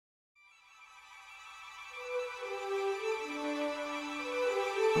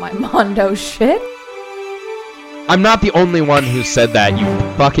my Mondo shit. I'm not the only one who said that, you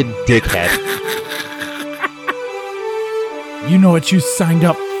fucking dickhead. You know what you signed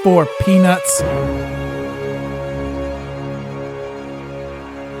up for, Peanuts?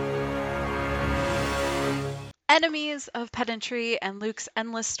 Enemies of pedantry and Luke's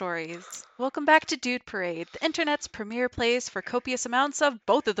endless stories. Welcome back to Dude Parade, the internet's premier place for copious amounts of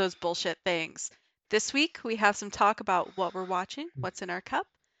both of those bullshit things. This week, we have some talk about what we're watching, what's in our cup.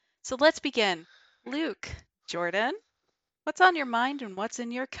 So let's begin. Luke, Jordan, what's on your mind and what's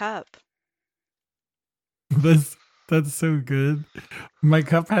in your cup? That's so good. My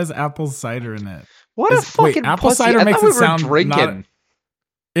cup has apple cider in it. What a fucking apple pussy. cider I makes thought it we were sound drinking.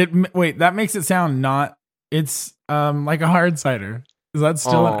 That makes it sound not. It's like a hard cider. Is that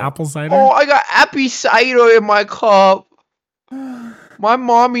still an apple cider? Oh, I got apple cider in my cup. My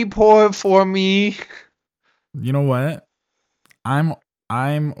mommy poured it for me. You know what? I'm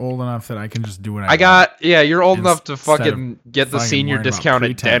old enough that I can just do what I want. Yeah, you're old enough to Instead fucking get the fucking senior worrying about discount at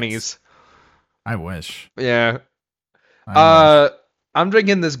pretense. Denny's. I wish. Yeah. I wish. I'm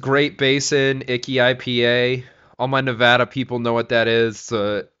drinking this Great Basin Icky IPA. All my Nevada people know what that is. It's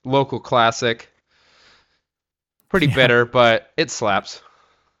a local classic. Pretty bitter, but it slaps.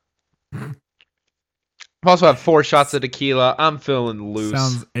 I also have 4 shots of tequila. I'm feeling loose.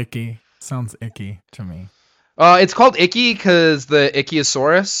 Sounds icky. Sounds icky to me. It's called Icky because the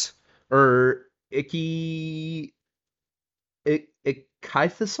Ichthyosaurus, or Ichthysaur?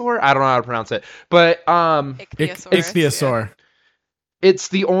 I don't know how to pronounce it. But Ichthyosaur. It's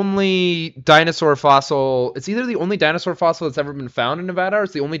the only dinosaur fossil. It's either the only dinosaur fossil that's ever been found in Nevada, or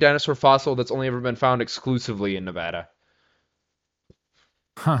it's the only dinosaur fossil that's only ever been found exclusively in Nevada.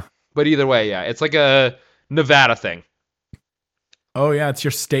 Huh. But either way, yeah, it's like a Nevada thing. Oh yeah, it's your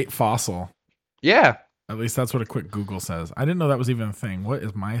state fossil. Yeah. At least that's what a quick Google says. I didn't know that was even a thing. What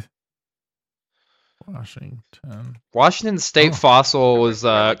is my Washington State fossil was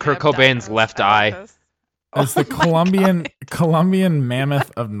Kurt Cobain's left eye. It's the Colombian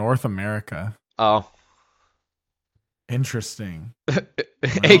mammoth of North America. Oh. Interesting.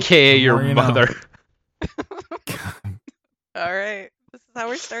 AKA your mother. All right. This is how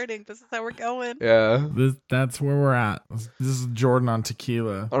we're starting. This is how we're going. Yeah. That's where we're at. This is Jordan on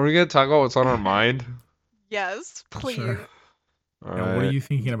tequila. Are we going to talk about what's on our mind? Yes, please. Sure. All right. What are you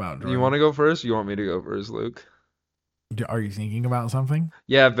thinking about, Jordan? You want to go first? You want me to go first, Luke? Are you thinking about something?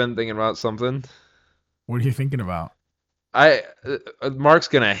 Yeah, I've been thinking about something. What are you thinking about? Mark's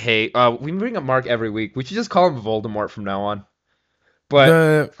gonna hate. We bring up Mark every week. We should just call him Voldemort from now on.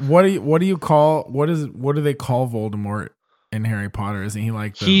 But what do they call Voldemort in Harry Potter? Isn't he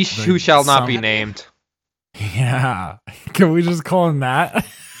like who shall not be named? Yeah, can we just call him that?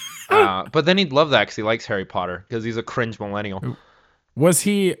 But then he'd love that because he likes Harry Potter because he's a cringe millennial. Was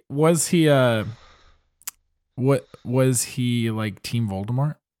he like Team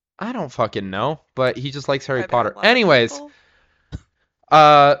Voldemort? I don't fucking know, but he just likes Harry Potter. Anyways, there's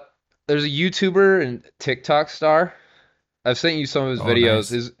a YouTuber and TikTok star. I've sent you some of his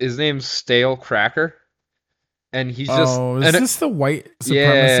videos. Nice. His name's Stale Cracker, and he's just. Is this the white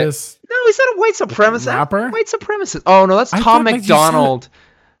supremacist? No, he's not a white supremacist. Rapper? White supremacist. Oh no, that's Tom McDonald.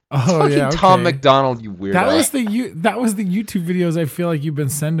 Tom McDonald, you weirdo. That was the YouTube videos I feel like you've been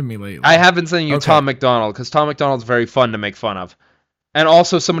sending me lately. I have been sending you Tom McDonald because Tom McDonald's very fun to make fun of. And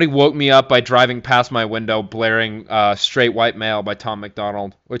also, somebody woke me up by driving past my window, blaring "Straight White Male" by Tom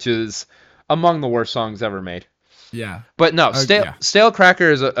McDonald, which is among the worst songs ever made. Yeah. But no, Stale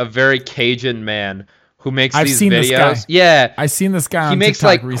Cracker is a very Cajun man who makes these videos. This guy. Yeah. I've seen this guy on He makes TikTok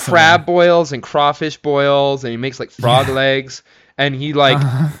like recently. crab boils and crawfish boils, and he makes like frog legs. And he like,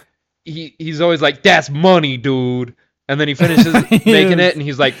 he's always like, "That's money, dude." And then he finishes making it, and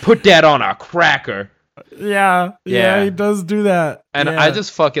he's like, "Put that on a cracker." Yeah, he does do that. And I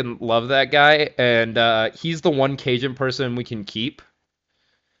just fucking love that guy. And he's the one Cajun person we can keep.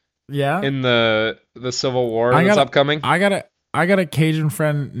 Yeah. In the Civil War that's upcoming. I got a Cajun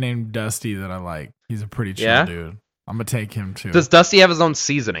friend named Dusty that I like. He's a pretty chill dude. I'm gonna take him too. Does Dusty have his own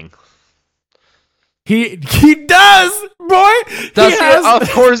seasoning? He does, boy. Of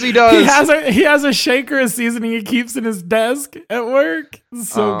course he does. He has a shaker of seasoning he keeps in his desk at work. It's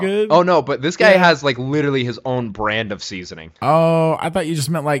so good. Oh no, but this guy has like literally his own brand of seasoning. Oh, I thought you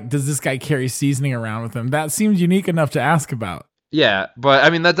just meant like, does this guy carry seasoning around with him? That seems unique enough to ask about. Yeah, but I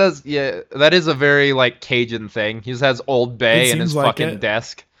mean that is a very like Cajun thing. He just has Old Bay in his fucking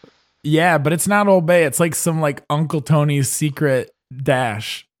desk. Yeah, but it's not Old Bay. It's like some like Uncle Tony's secret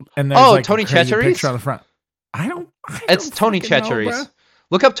dash. And there's like Tony a crazy Chachere's picture on the front. It's Tony Chachere's.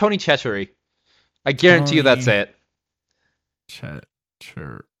 Look up Tony Chachery. I guarantee you that's it.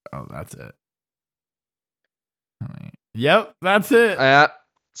 Oh, that's it. Yep, that's it.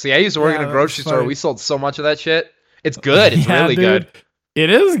 See, I used to work in a grocery store. We sold so much of that shit. It's good. It's really good. It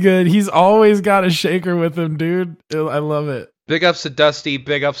is good. He's always got a shaker with him, dude. I love it. Big ups to Dusty.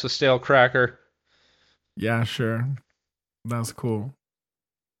 Big ups to Stale Cracker. Yeah, sure. That's cool.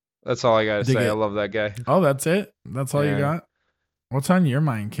 That's all I gotta say. I love that guy. Oh, that's it? That's all you got? What's on your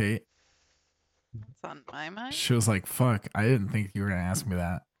mind, Kate? What's on my mind? She was like, fuck, I didn't think you were going to ask me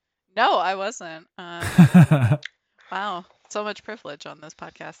that. No, I wasn't. Wow. So much privilege on this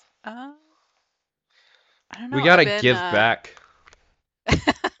podcast. I don't know. We gotta give back.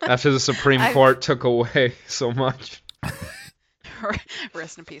 After the Supreme Court took away so much.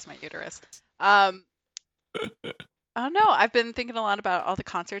 Rest in peace, my uterus. I don't know. I've been thinking a lot about all the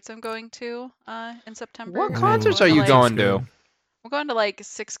concerts I'm going to in September. What concerts are you going to? I'm going to like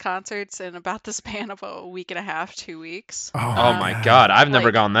 6 concerts in about the span of a week and a half, 2 weeks. Oh my God. I've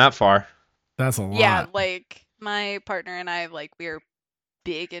never gone that far. That's a lot. Yeah, like my partner and I, like, we're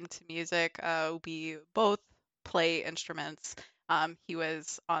big into music. We both play instruments. He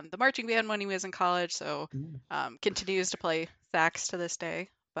was on the marching band when he was in college, so continues to play sax to this day.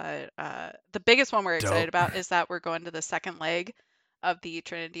 But the biggest one we're excited about is that we're going to the second leg of the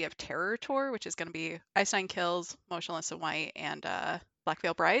Trinity of Terror tour, which is going to be Einstein Kills, Motionless in White, and Black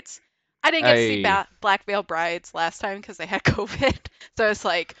Veil Brides. I didn't get to see Black Veil Brides last time because they had COVID, so it's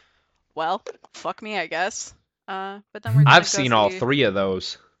like, well, fuck me, I guess. But then I've seen all 3 of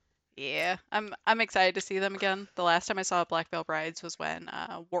those. Yeah, I'm excited to see them again. The last time I saw Black Veil Brides was when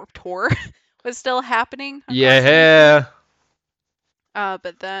Warped Tour was still happening. Yeah.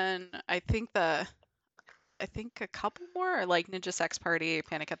 But then I think a couple more are like Ninja Sex Party,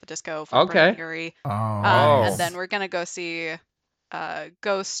 Panic at the Disco, okay. Fury. Oh. And then we're gonna go see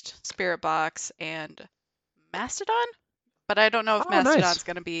Ghost, Spirit Box, and Mastodon. But I don't know if Mastodon's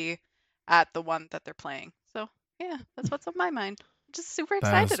gonna be at the one that they're playing. So yeah, that's what's on my mind. I'm just super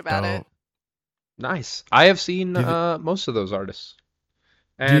excited about it. Nice. I have seen most of those artists.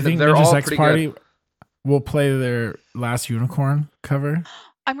 And do you think they're Ninja all Sex pretty Party good. will play their Last Unicorn cover?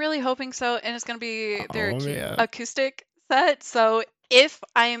 I'm really hoping so, and it's going to be their acoustic set. So if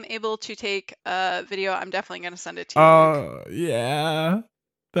I am able to take a video, I'm definitely going to send it to you. Oh, yeah.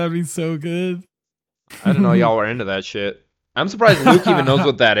 That'd be so good. I didn't know y'all were into that shit. I'm surprised Luke even knows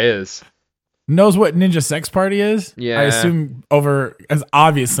what that is. Knows what Ninja Sex Party is? Yeah. I assume as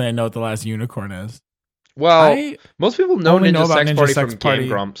obviously I know what the Last Unicorn is. Well, most people know Ninja Sex Party from Game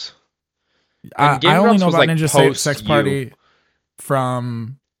Grumps. I only know about Ninja Sex Party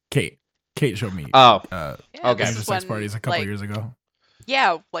from Kate. Kate showed me. Oh, okay. Ninja Sex Parties a couple years ago.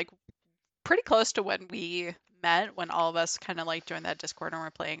 Yeah, like pretty close to when we met, when all of us kind of like joined that Discord and we're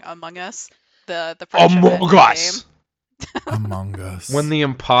playing Among Us. The Among Us. Among Us. When the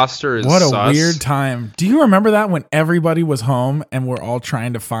imposter is what a sus. weird time. Do you remember that when everybody was home and we're all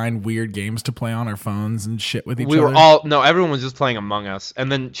trying to find weird games to play on our phones and shit with each other? Everyone was just playing Among Us,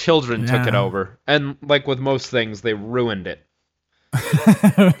 and then children took it over. And like with most things, they ruined it.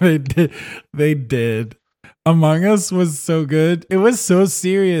 They did. Among Us was so good. It was so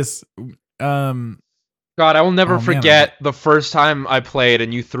serious. God, I will never forget the first time I played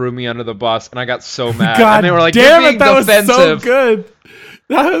and you threw me under the bus and I got so mad. God and they were like, damn "You're being that defensive." Was so good.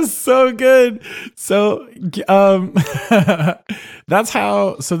 That was so good. So,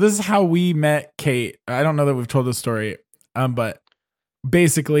 this is how we met Kate. I don't know that we've told this story, but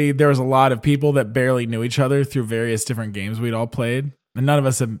basically there was a lot of people that barely knew each other through various different games we'd all played, and none of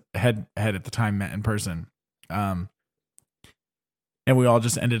us had at the time met in person. And we all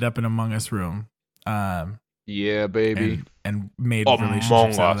just ended up in Among Us room. Yeah, baby. And made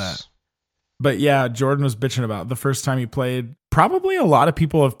relationships out of that. But yeah, Jordan was bitching about the first time he played. Probably a lot of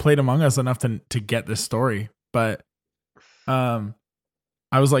people have played Among Us enough to get this story. But I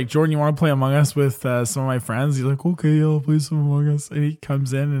was like, Jordan, you want to play Among Us with some of my friends? He's like, okay, I'll play some Among Us. And he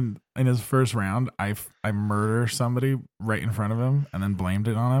comes in, and in his first round, I murder somebody right in front of him and then blamed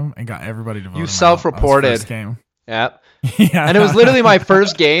it on him and got everybody to vote. You self-reported. Game. Yep. Yeah. And it was literally my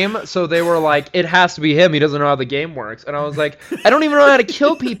first game, so they were like, it has to be him. He doesn't know how the game works. And I was like, I don't even know how to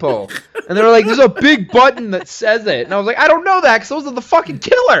kill people. And they were like, there's a big button that says it. And I was like, I don't know that because those are the fucking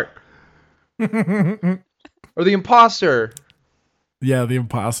killer. Or the imposter. Yeah, the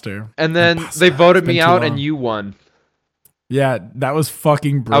imposter. And then they voted me out and you won. Yeah, that was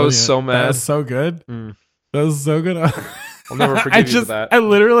fucking brilliant. I was so mad. That was so good. That was so good. I'll never forgive you for that. I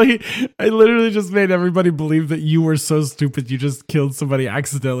literally just made everybody believe that you were so stupid you just killed somebody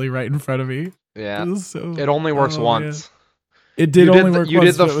accidentally right in front of me. Yeah. It only works once. Yeah. It did only work once. You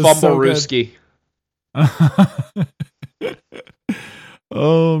did the fumble rooski.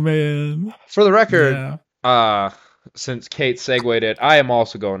 Oh man. For the record, Yeah. Since Kate segued it, I am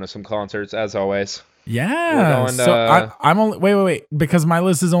also going to some concerts as always. Yeah. We're going so I'm only wait because my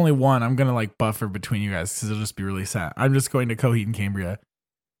list is only one. I'm gonna like buffer between you guys because it'll just be really sad. I'm just going to Coheed and Cambria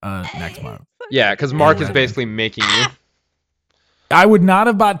next month. Yeah, because Mark is basically making you. I would not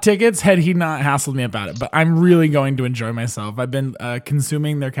have bought tickets had he not hassled me about it, but I'm really going to enjoy myself. I've been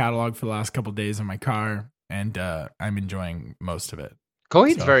consuming their catalog for the last couple of days in my car, and I'm enjoying most of it.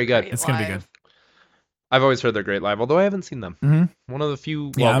 Coheed's very good. It's going to be good. I've always heard they're great live, although I haven't seen them. Mm-hmm. One of the few,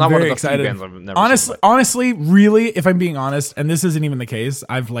 well, yeah, not I'm one of very the excited. few bands I've never seen. Honestly, really, if I'm being honest, and this isn't even the case,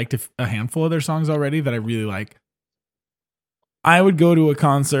 I've liked a handful of their songs already that I really like. I would go to a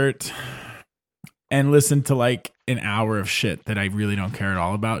concert and listen to like an hour of shit that I really don't care at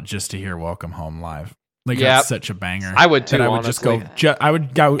all about just to hear "Welcome Home" live. Like that's such a banger. I would too. I would honestly. just go. I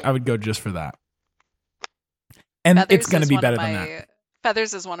would go just for that. And Feathers it's going to be better than that.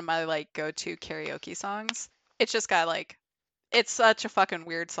 Feathers is one of my like go-to karaoke songs. It's just got like, it's such a fucking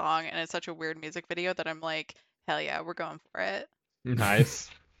weird song and it's such a weird music video that I'm like, hell yeah, we're going for it. Nice.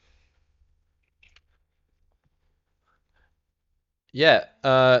 Yeah.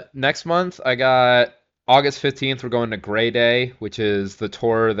 Next month I got August 15th. We're going to Grey Day, which is the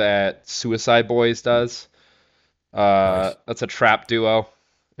tour that Suicide Boys does. Nice. That's a trap duo.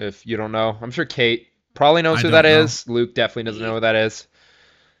 If you don't know, I'm sure Kate probably knows who that is. Luke definitely doesn't know who that is.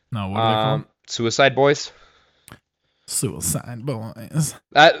 No, what are they called? Suicide Boys. Suicide Boys.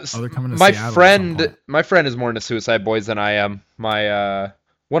 That's they're coming to my Seattle friend. My friend is more into Suicide Boys than I am. My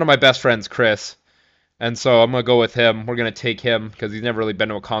one of my best friends, Chris, and so I'm gonna go with him. We're gonna take him because he's never really been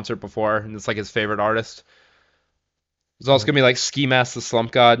to a concert before, and it's like his favorite artist. There's also gonna be like Ski Mask the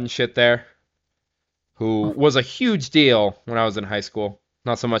Slump God and shit there, who was a huge deal when I was in high school.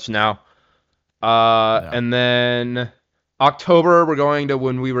 Not so much now. And then October, we're going to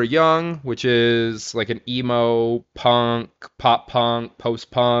When We Were Young, which is like an emo, punk, pop punk,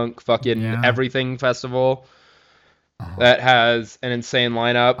 post-punk, fucking everything festival that has an insane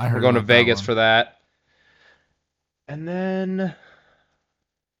lineup. We're going to Vegas for that. And then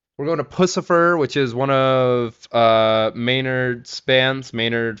we're going to Pussifer, which is one of Maynard's bands.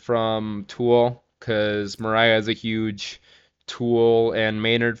 Maynard from Tool, because Mariah is a huge Tool and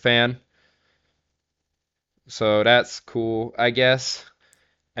Maynard fan. So that's cool, I guess.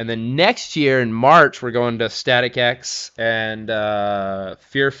 And then next year in March, we're going to Static X and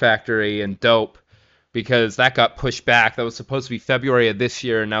Fear Factory and Dope, because that got pushed back. That was supposed to be February of this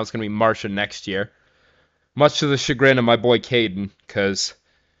year, and now it's going to be March of next year. Much to the chagrin of my boy Caden, because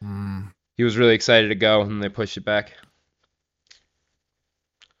he was really excited to go, and they pushed it back.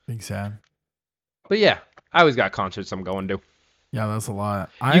 Big sad. But yeah, I always got concerts I'm going to. Yeah, that's a lot.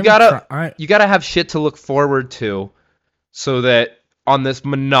 You gotta have shit to look forward to, so that on this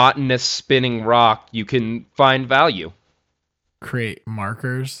monotonous spinning rock you can find value. Create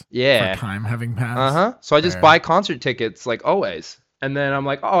markers. Yeah. For time having passed. So I just buy concert tickets like always, and then I'm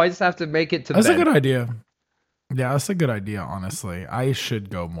like, oh, I just have to make it to. That's a good idea. Yeah, that's a good idea. Honestly, I should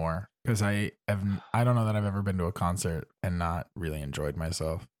go more because I don't know that I've ever been to a concert and not really enjoyed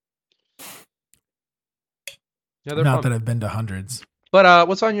myself. Yeah, not that I've been to hundreds. But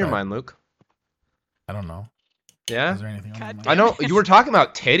what's on your mind, Luke? I don't know. Yeah? Is there anything on my mind? I know you were talking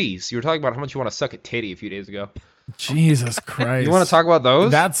about titties. You were talking about how much you want to suck a titty a few days ago. Jesus Christ. You want to talk about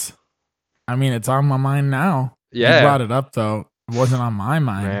those? It's on my mind now. Yeah. You brought it up, though. It wasn't on my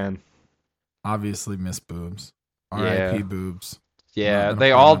mind. Man. Obviously, Miss Boobs. R.I.P. Boobs. Yeah,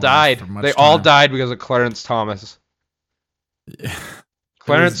 they all died. They all died because of Clarence Thomas. Yeah.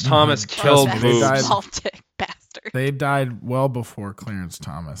 Clarence Thomas killed boobs. Baltic bastard. They died well before Clarence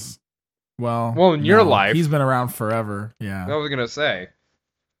Thomas. Well, in your life. He's been around forever. Yeah. I was going to say.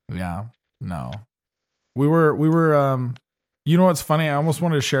 Yeah. No. We were you know what's funny? I almost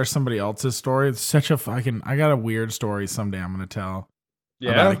wanted to share somebody else's story. It's such a I got a weird story someday I'm going to tell.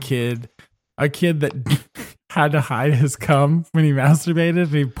 Yeah. About a kid that had to hide his cum when he masturbated.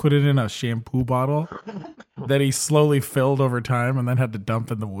 And he put it in a shampoo bottle that he slowly filled over time and then had to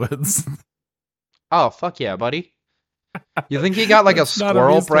dump in the woods. Oh, fuck yeah, buddy. You think he got like a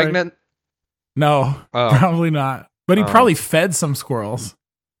squirrel pregnant? No, probably not. But he probably fed some squirrels.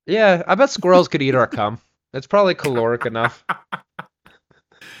 Yeah, I bet squirrels could eat our cum. It's probably caloric enough.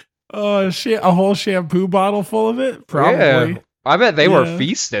 Oh, shit. A whole shampoo bottle full of it? Probably. Yeah. I bet they were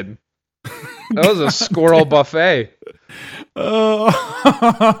feasted. That was a squirrel buffet. Oh,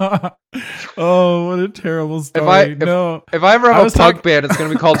 what a terrible story. If I ever have a punk band, it's going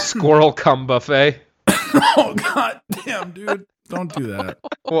to be called Squirrel Cum Buffet. Oh, god damn, dude. Don't do that.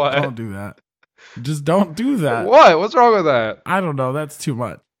 What? Don't do that. Just don't do that. What? What's wrong with that? I don't know. That's too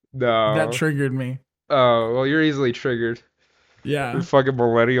much. No. That triggered me. Oh, well, you're easily triggered. Yeah. You're fucking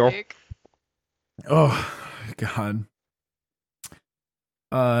millennial. Oh, God.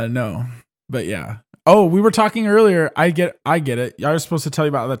 No. But yeah. Oh, we were talking earlier. I get it. I was supposed to tell you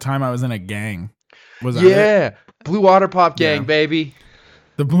about the time I was in a gang. Was that it? Blue Water Pop Gang, baby.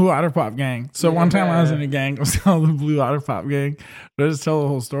 The Blue Otter Pop Gang. So one time I was in a gang. It was called the Blue Otter Pop Gang. But I just tell the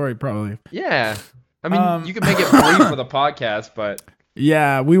whole story, probably. Yeah. I mean, you can make it brief for the podcast, but...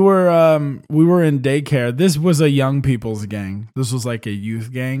 Yeah, we were in daycare. This was a young people's gang. This was like a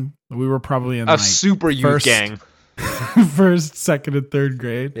youth gang. We were probably in a super youth gang. First, second, and third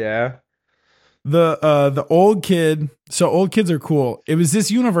grade. Yeah. The old kid. So old kids are cool. It was this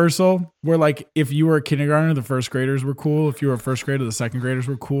universal where like if you were a kindergartner, the first graders were cool. If you were a first grader, the second graders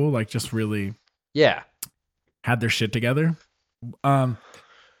were cool. Like just really had their shit together.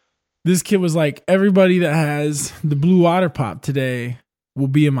 This kid was like, everybody that has the Blue Otter Pop today will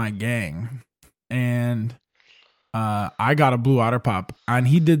be in my gang. And I got a Blue Otter Pop. And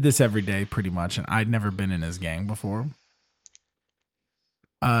he did this every day pretty much. And I'd never been in his gang before.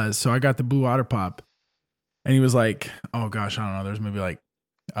 So I got the Blue Otter Pop. And he was like, oh gosh, I don't know. There's maybe like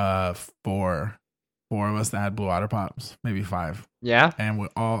four of us that had Blue Otter Pops. Maybe 5. Yeah. And we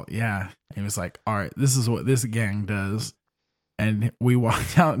all, He was like, all right, this is what this gang does. And we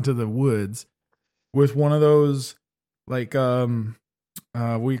walked out into the woods with one of those, like,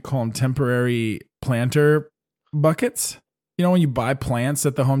 we call them temporary planter buckets. You know when you buy plants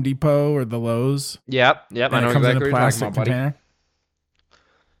at the Home Depot or the Lowe's? Yep. I know it comes exactly in a what you're plastic talking about, buddy. container.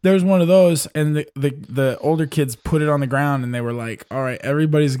 There was one of those, and the older kids put it on the ground, and they were like, all right,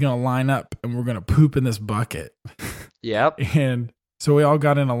 everybody's going to line up, and we're going to poop in this bucket. Yep. And so we all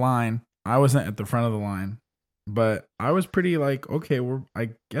got in a line. I wasn't at the front of the line. But I was pretty like, okay,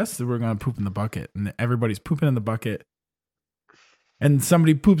 I guess we're going to poop in the bucket. And everybody's pooping in the bucket. And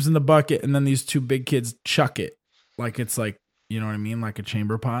somebody poops in the bucket, and then these 2 big kids chuck it. Like it's like, you know what I mean? Like a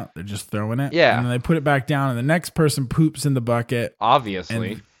chamber pot. They're just throwing it. Yeah. And then they put it back down, and the next person poops in the bucket.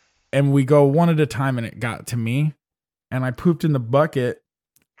 Obviously. And we go one at a time, and it got to me. And I pooped in the bucket,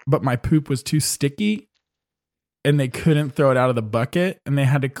 but my poop was too sticky. And they couldn't throw it out of the bucket. And they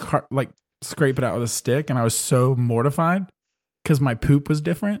had to scrape it out with a stick, and I was so mortified because my poop was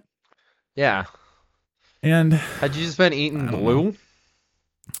different. Yeah. And had you just been eating blue?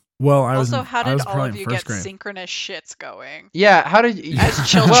 Well, how did all of you get synchronous shits going? Yeah, how did you as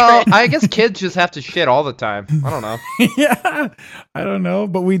children? Well, I guess kids just have to shit all the time. I don't know. Yeah, I don't know,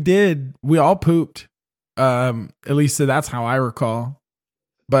 but we did. We all pooped. At least that's how I recall.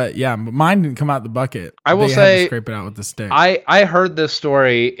 But yeah, mine didn't come out the bucket. I will they say, had to scrape it out with the stick. I heard this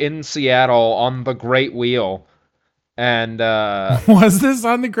story in Seattle on the Great Wheel, and was this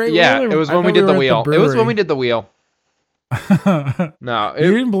on the Great Wheel? Yeah, it was when we did the wheel. It was when we did the wheel. No,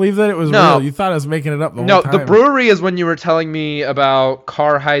 you didn't believe that it was real. You thought I was making it up the whole time. No, the brewery is when you were telling me about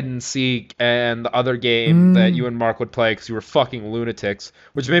car hide and seek and the other game that you and Mark would play because you were fucking lunatics,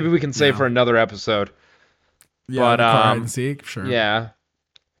 which maybe we can save for another episode. Yeah, but car hide and seek, sure. Yeah.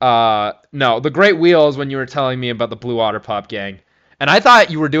 No, the Great Wheel is when you were telling me about the Blue Otter Pop Gang. And I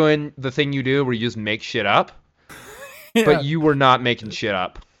thought you were doing the thing you do where you just make shit up. Yeah. But you were not making shit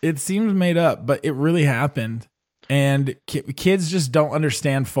up. It seems made up, but it really happened. And kids just don't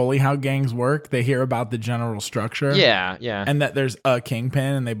understand fully how gangs work. They hear about the general structure. Yeah. And that there's a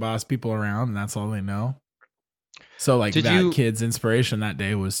kingpin and they boss people around and that's all they know. So like kid's inspiration that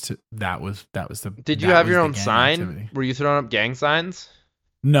day was the Did you have your own sign? Activity. Were you throwing up gang signs?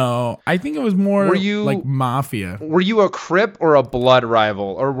 No, I think it was more like mafia. Were you a Crip or a blood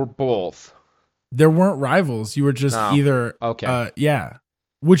rival, or were both? There weren't rivals. You were just either okay. Yeah,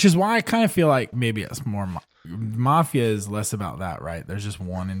 which is why I kind of feel like maybe it's more mafia is less about that, right? There's just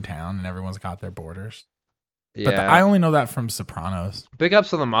one in town, and everyone's got their borders. Yeah, but I only know that from Sopranos. Big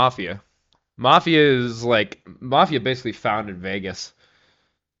ups to the mafia. Mafia basically founded Vegas.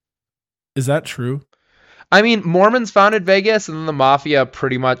 Is that true? I mean, Mormons founded Vegas, and then the mafia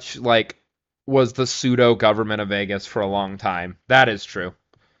pretty much was the pseudo government of Vegas for a long time. That is true.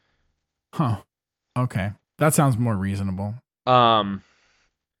 Huh. Okay. That sounds more reasonable. Yeah.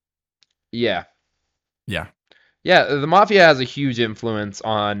 Yeah. Yeah, the mafia has a huge influence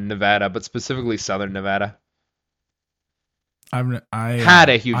on Nevada, but specifically Southern Nevada. I had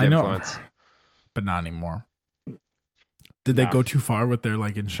a huge influence. But not anymore. Did they go too far with their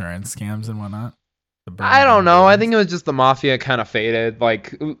insurance scams and whatnot? I don't know. I think it was just the mafia kind of faded.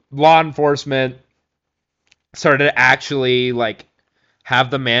 Law enforcement started to actually have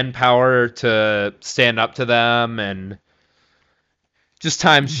the manpower to stand up to them, and just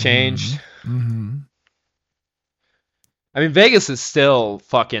times changed. Mm-hmm. I mean, Vegas is still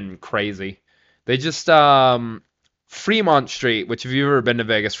fucking crazy. They just Fremont Street, which if you've ever been to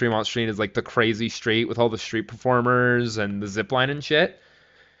Vegas, Fremont Street is like the crazy street with all the street performers and the zip line and shit.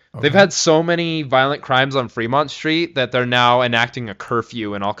 They've Okay. had so many violent crimes on Fremont Street that they're now enacting a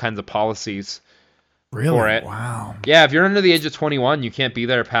curfew and all kinds of policies Really? for it. Wow. Yeah, if you're under the age of 21, you can't be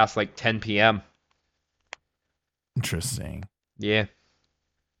there past like 10 p.m. Interesting. Yeah.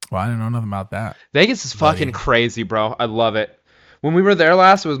 Well, I didn't know nothing about that. Vegas is fucking crazy, bro. I love it. When we were there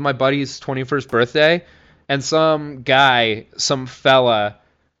last, it was my buddy's 21st birthday, and some guy, some fella,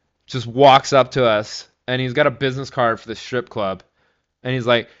 just walks up to us, and he's got a business card for the strip club. And he's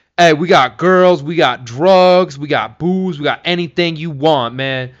like, hey, we got girls, we got drugs, we got booze, we got anything you want,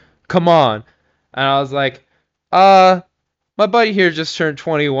 man. Come on. And I was like, my buddy here just turned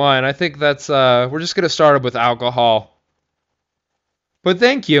 21. I think that's, we're just going to start it with alcohol. But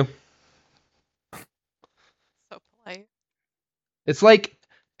thank you. So polite. It's like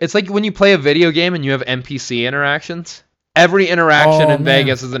when you play a video game and you have NPC interactions. Every interaction in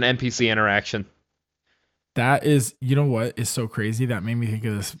Vegas is an NPC interaction. That is, you know what is so crazy? That made me think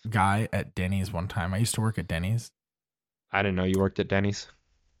of this guy at Denny's one time. I used to work at Denny's. I didn't know you worked at Denny's.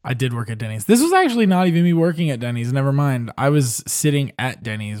 I did work at Denny's. This was actually not even me working at Denny's. Never mind. I was sitting at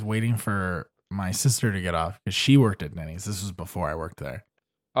Denny's waiting for my sister to get off because she worked at Denny's. This was before I worked there.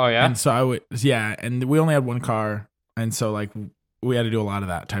 Oh, yeah? And so and we only had one car. And so, like, we had to do a lot of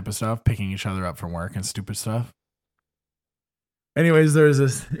that type of stuff, picking each other up from work and stupid stuff. Anyways, it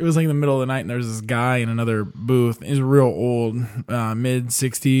was like in the middle of the night, and there was this guy in another booth. He's real old, mid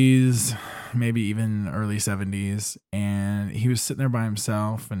 60s, maybe even early 70s. And he was sitting there by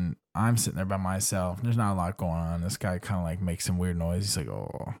himself, and I'm sitting there by myself. There's not a lot going on. This guy kind of like makes some weird noise. He's like,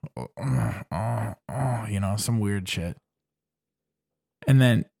 some weird shit. And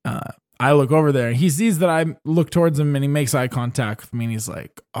then I look over there, and he sees that I look towards him, and he makes eye contact with me, and he's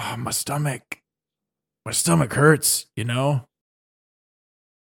like, oh, my stomach hurts, you know?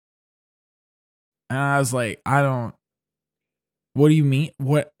 And I was like, what do you mean?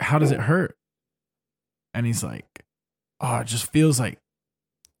 How does it hurt? And he's like, oh, it just feels like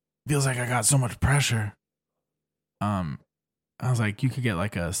I got so much pressure. I was like, you could get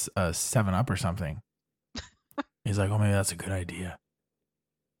like a 7-Up or something. He's like, oh, maybe that's a good idea.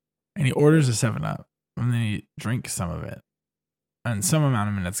 And he orders a 7-Up, and then he drinks some of it. And some amount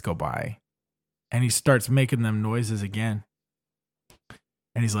of minutes go by, and he starts making them noises again.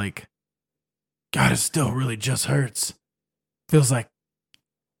 And he's like, God, it still really just hurts. Feels like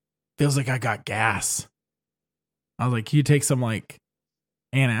I got gas. I was like, can you take some like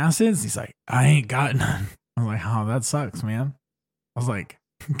antacids? He's like, I ain't got none. I was like, oh, that sucks, man. I was like,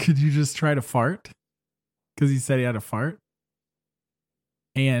 could you just try to fart? Because he said he had to fart.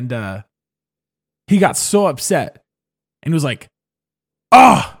 And he got so upset. And he was like,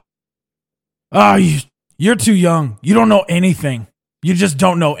 you're too young. You don't know anything. You just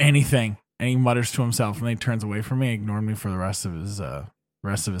don't know anything. And he mutters to himself, and then he turns away from me, ignored me for the rest of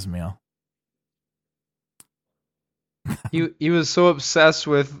his meal. He was so obsessed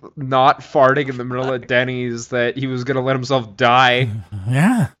with not farting in the middle of Denny's that he was gonna let himself die.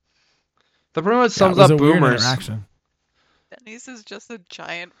 Yeah. That pretty much sums up boomers. Denny's is just a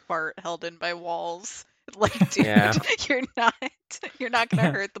giant fart held in by walls. Like, dude, you're not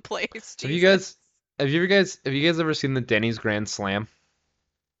gonna hurt the place. Jesus. Have you guys ever seen the Denny's Grand Slam?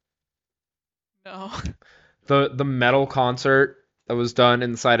 No. The metal concert that was done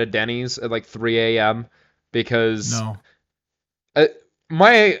inside of Denny's at like 3 a.m. because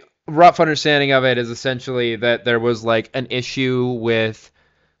my rough understanding of it is essentially that there was like an issue with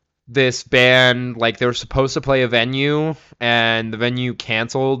this band. Like they were supposed to play a venue and the venue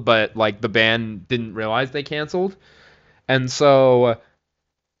canceled, but like the band didn't realize they canceled. And so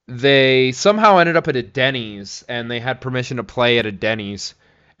they somehow ended up at a Denny's and they had permission to play at a Denny's.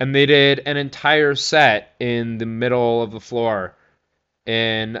 And they did an entire set in the middle of the floor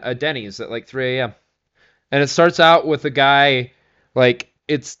in a Denny's at like 3 a.m. And it starts out with a guy, like,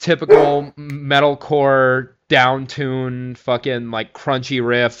 it's typical metalcore, down-tuned, fucking, like, crunchy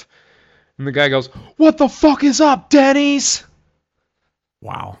riff. And the guy goes, "What the fuck is up, Denny's?"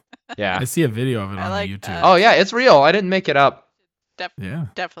 Wow. Yeah. I see a video of it on YouTube. That. Oh, yeah, it's real. I didn't make it up.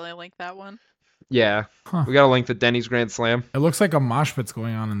 Definitely link that one. Yeah. Huh. We gotta link the Denny's Grand Slam. It looks like a mosh pit's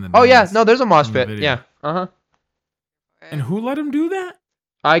going on in the Oh, yeah. No, there's a mosh pit. Yeah. Uh-huh. And who let him do that?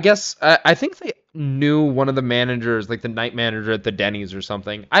 I guess, I think they knew one of the managers, like the night manager at the Denny's or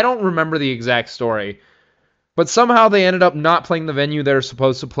something. I don't remember the exact story. But somehow they ended up not playing the venue they were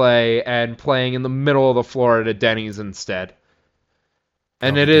supposed to play and playing in the middle of the floor at a Denny's instead.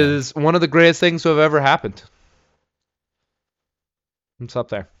 And it is one of the greatest things to have ever happened. It's up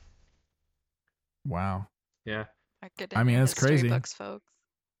there. Wow. Yeah. I mean, it's crazy. Books, folks.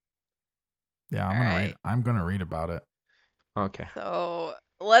 Yeah, I'm gonna read about it. Okay. So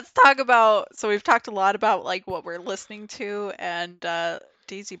let's talk about. So we've talked a lot about like what we're listening to and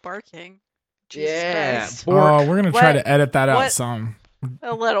Daisy barking. Jesus Christ. Oh, we're gonna try to edit that out some.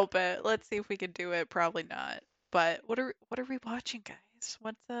 A little bit. Let's see if we can do it. Probably not. But what are we watching, guys?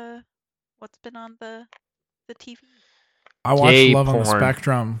 What's been on the TV? I watched Love on the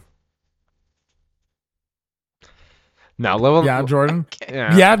Spectrum. No, Love on Jordan. Okay.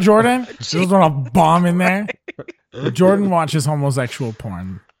 Yeah, Jordan. Just want a bomb in there. Jordan watches homosexual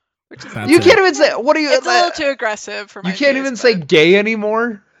porn. You can't even say. What are you? It's a little too aggressive for my. You can't even say gay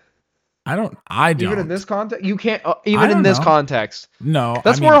anymore. I don't. Even in this context, you can't. Even in this context, no.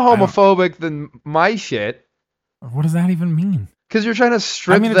 That's more homophobic than my shit. What does that even mean? Because you're trying to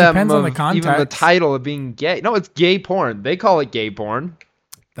strip them of even the title of being gay. No, it's gay porn. They call it gay porn.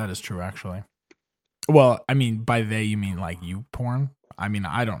 That is true, actually. Well, I mean, by they, you mean like you porn? I mean,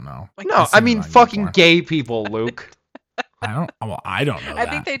 I don't know. No, I mean fucking gay people, Luke. I don't know. I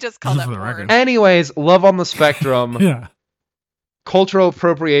think they just call that for the record. Anyways, Love on the Spectrum. Yeah. Cultural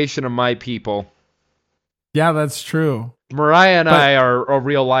appropriation of my people. Yeah, that's true. Mariah and I are a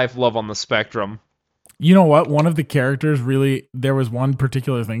real life Love on the Spectrum. You know what? One of the characters really, there was one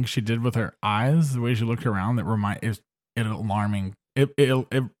particular thing she did with her eyes, the way she looked around, that it alarming. It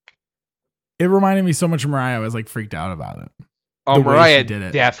reminded me so much of Mariah. I was like freaked out about it. Oh, Mariah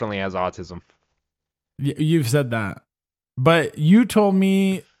definitely has autism. You've said that. But you told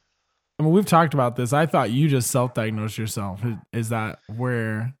me, I mean, we've talked about this. I thought you just self-diagnosed yourself. Is there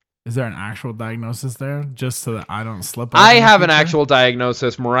an actual diagnosis there? Just so that I don't slip up? I have an actual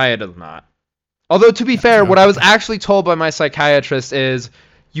diagnosis. Mariah does not. Although, to be fair, what I was actually told by my psychiatrist is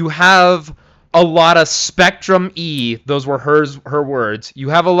you have a lot of spectrum E. Those were her words. You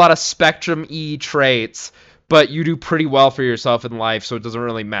have a lot of spectrum E traits, but you do pretty well for yourself in life, so it doesn't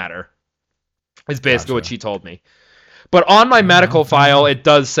really matter. It's basically what she told me. But on my medical file, it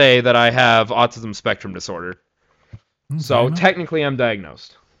does say that I have autism spectrum disorder. So technically, I'm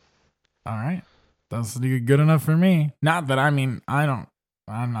diagnosed. All right. That's good enough for me. Not that, I mean, I'm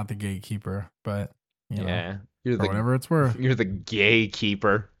not the gatekeeper, but you know, for whatever it's worth. You're the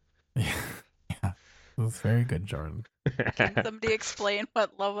gatekeeper. Yeah. That's very good, Jordan. Can somebody explain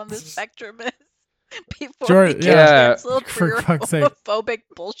what Love on the Spectrum is? Before Jordan, we get canceled for your fuck's sake. homophobic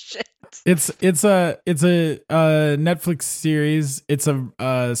bullshit. It's a Netflix series. It's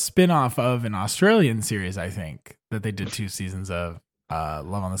a spin-off of an Australian series, I think, that they did 2 seasons of.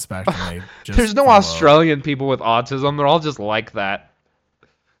 Love on the Spectrum. There's no Australian people with autism. They're all just like that.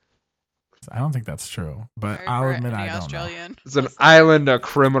 I don't think that's true, but I'll admit I don't know. It's an island of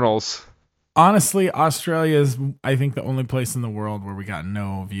criminals. Honestly, Australia is, I think, the only place in the world where we got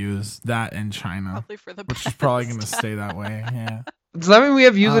no views. That and China, probably for the which is probably going to stay that way. Yeah. Does that mean we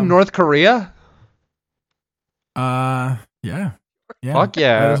have views in North Korea? Yeah. Fuck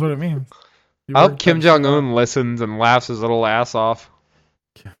yeah. That's what it means. I hope Kim Jong-un listens and laughs his little ass off.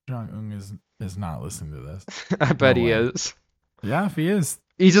 Kim Jong-un is not listening to this. I bet he is. Yeah, if he is.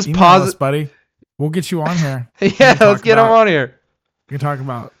 He just paused, buddy. We'll get you on here. Yeah, let's get him on here. We can talk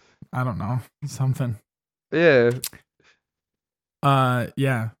about, I don't know, something. Yeah.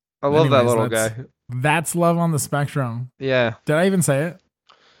 Yeah. I love that little guy. That's Love on the Spectrum. Yeah. Did I even say it?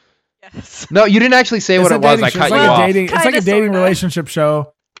 Yes. No, you didn't actually say what it was. I cut you off. It's like a dating relationship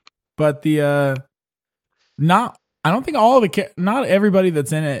show, but I don't think not everybody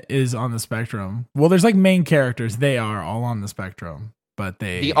that's in it is on the spectrum. Well, there's like main characters. They are all on the spectrum, but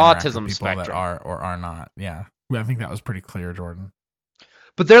the autism people spectrum that are or are not. Yeah. I think that was pretty clear, Jordan.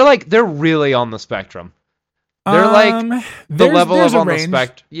 But they're really on the spectrum. They're like the level of on the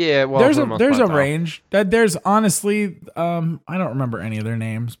spectrum. Yeah, well, there's a range. There's honestly, I don't remember any of their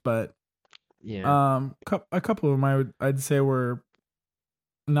names, but yeah, a couple of them I'd say were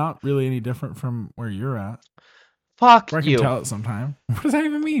not really any different from where you're at. Fuck you. I can tell it sometime. What does that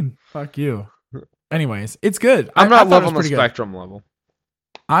even mean? Fuck you. Anyways, it's good. I'm not Love on the Spectrum level.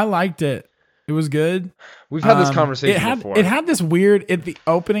 I liked it. It was good. We've had this conversation before. It had this weird, at the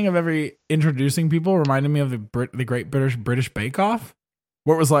opening of every introducing people, reminded me of the Great British Bake Off,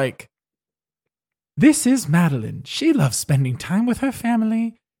 where it was like, this is Madeline. She loves spending time with her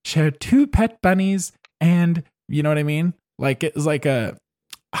family, shared 2 pet bunnies, and you know what I mean? Like, it was like I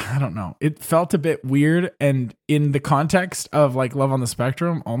don't know. It felt a bit weird, and in the context of like Love on the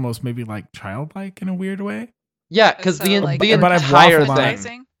Spectrum, almost maybe like childlike in a weird way. Yeah, because the entire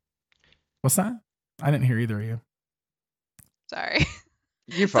thing. What's that? I didn't hear either of you. Sorry.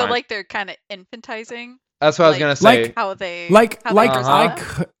 You're So fine. like they're kind of infantizing. That's what I was gonna say. How they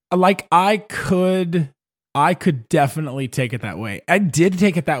I could definitely take it that way. I did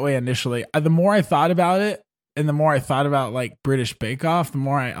take it that way initially. The more I thought about it, and the more I thought about like British Bake Off, the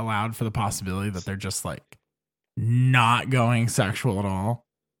more I allowed for the possibility that they're just like not going sexual at all.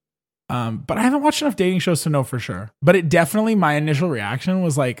 But I haven't watched enough dating shows to know for sure. But it definitely, my initial reaction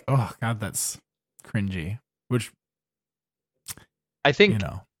was like, oh God, that's cringy. Which I think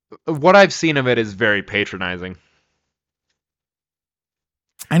what I've seen of it is very patronizing.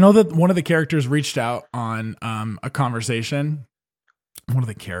 I know that one of the characters reached out on a conversation. One of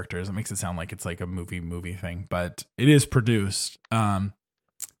the characters, it makes it sound like it's like a movie thing, but it is produced.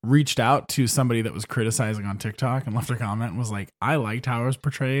 Reached out to somebody that was criticizing on TikTok and left a comment and was like, I liked how it was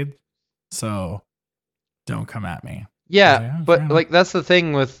portrayed, so don't come at me. Yeah, but like that's the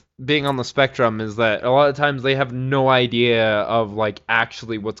thing with being on the spectrum is that a lot of times they have no idea of like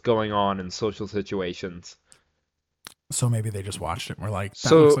actually what's going on in social situations. So maybe they just watched it and were like,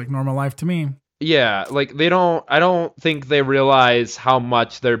 that looks like normal life to me. Yeah, like I don't think they realize how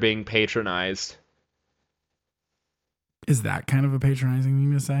much they're being patronized. Is that kind of a patronizing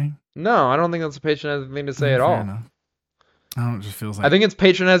thing to say? No, I don't think that's a patronizing thing to say at all. Enough. I don't know, it just feels like... I think it's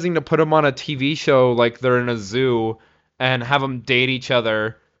patronizing to put them on a TV show like they're in a zoo and have them date each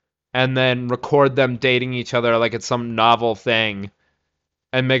other and then record them dating each other like it's some novel thing.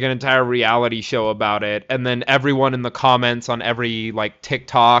 And make an entire reality show about it, and then everyone in the comments on every like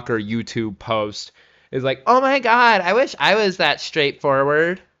TikTok or YouTube post is like, "Oh my God, I wish I was that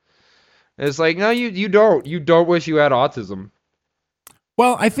straightforward." It's like, no, you don't. You don't wish you had autism.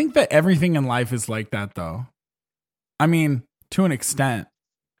 Well, I think that everything in life is like that, though. I mean, to an extent,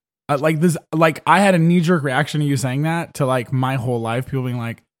 like this, like I had a knee-jerk reaction to you saying that to like my whole life. People being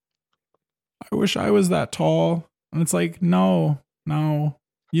like, "I wish I was that tall," and it's like, no.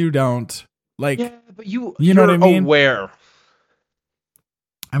 You don't. Like, yeah, but you know what I mean? Aware.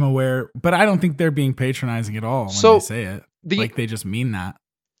 I'm aware, but I don't think they're being patronizing at all when they say it. Like they just mean that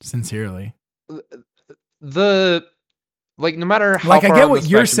sincerely. No matter how like far I get what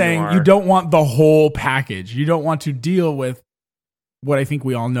you're saying, you don't want the whole package. You don't want to deal with what I think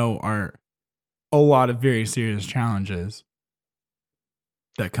we all know are a lot of very serious challenges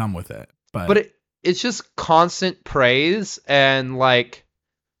that come with it. But it's just constant praise and like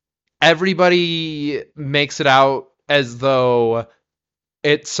everybody makes it out as though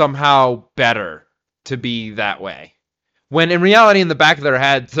it's somehow better to be that way. When in reality, in the back of their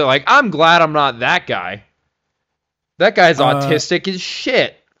head, they're like, I'm glad I'm not that guy. That guy's autistic as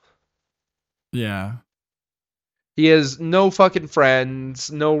shit. Yeah. He has no fucking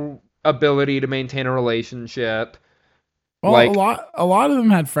friends, no ability to maintain a relationship. Well, like, a lot of them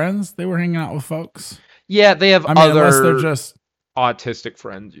had friends. They were hanging out with folks. Yeah, they have unless they're just autistic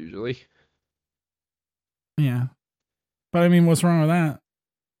friends usually. Yeah. But I mean, what's wrong with that?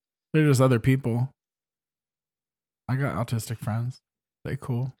 They're just other people. I got autistic friends. They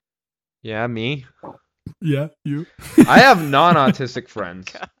cool. Yeah, me. Yeah, you. I have non-autistic friends.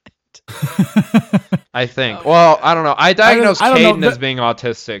 I think. Well, I don't know. I diagnosed Caden as being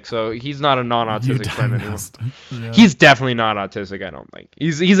autistic, so he's not a non-autistic friend anymore. Yeah. He's definitely not autistic, I don't think.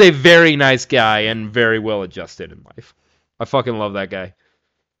 He's a very nice guy and very well adjusted in life. I fucking love that guy.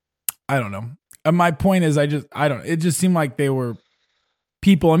 I don't know. My point is, it just seemed like they were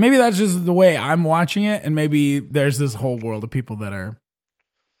people, and maybe that's just the way I'm watching it, and maybe there's this whole world of people that are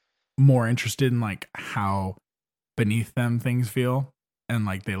more interested in like how beneath them things feel, and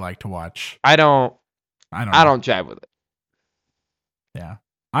like they like to watch. I don't jive with it. Yeah,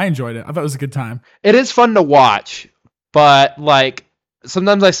 I enjoyed it. I thought it was a good time. It is fun to watch, but like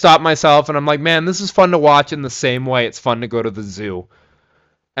sometimes I stop myself and I'm like, man, this is fun to watch in the same way it's fun to go to the zoo.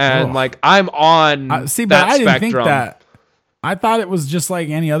 And like I'm on but I didn't think that. I thought it was just like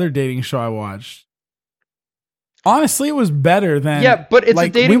any other dating show I watched. Honestly, it was better than... Yeah, but it's like,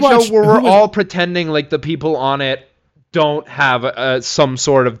 a dating show where we're all pretending like the people on it don't have some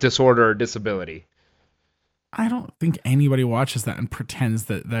sort of disorder or disability. I don't think anybody watches that and pretends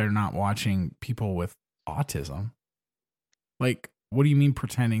that they're not watching people with autism. Like, what do you mean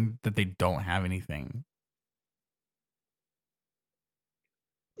pretending that they don't have anything?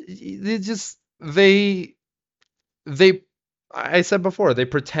 I said before, they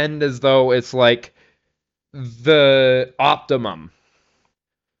pretend as though it's like the optimum.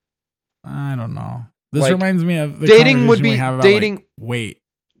 I don't know. This reminds me of the dating would be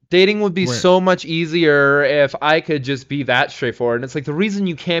Dating would be so much easier if I could just be that straightforward. And it's like the reason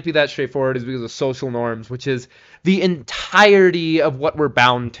you can't be that straightforward is because of social norms, which is the entirety of what we're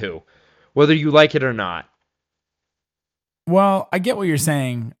bound to, whether you like it or not. Well, I get what you're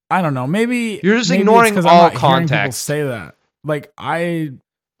saying. I don't know. Maybe You're just maybe ignoring it's 'cause all I'm not hearing people context. say that. Like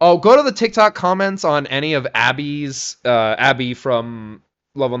Oh, go to the TikTok comments on any of Abby's, Abby from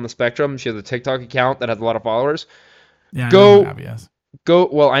Love on the Spectrum. She has a TikTok account that has a lot of followers. yeah, I know who Abby is.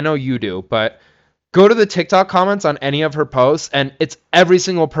 Well, I know you do, but go to the TikTok comments on any of her posts, and it's every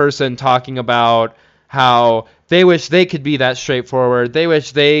single person talking about how they wish they could be that straightforward. They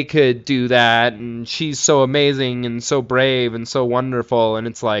wish they could do that, and she's so amazing and so brave and so wonderful, and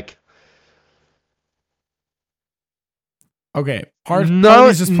it's like, Okay, part of me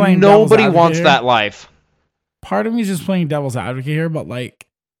is just playing devil's nobody advocate wants here. that life. Part of me is just playing devil's advocate here, but like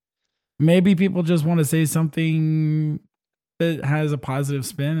maybe people just want to say something that has a positive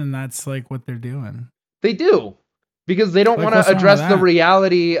spin, and that's like what they're doing. They do. Because they don't Like, want what's to wrong address with the that?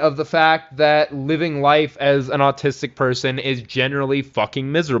 reality of the fact that living life as an autistic person is generally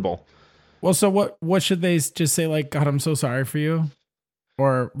fucking miserable. Well, so what should they just say? Like, God, I'm so sorry for you,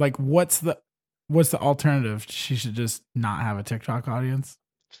 or like, what's the alternative? She should just not have a TikTok audience,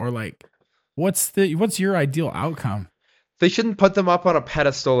 or like, what's your ideal outcome? They shouldn't put them up on a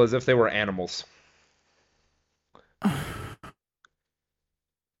pedestal as if they were animals.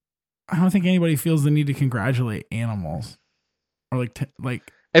 I don't think anybody feels the need to congratulate animals, or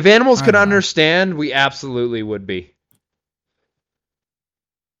like. If animals I could don't know. understand, we absolutely would be.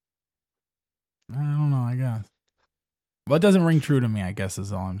 I don't know. I guess. Well, it doesn't ring true to me. I guess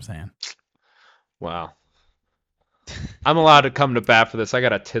is all I'm saying. Wow. I'm allowed to come to bat for this. I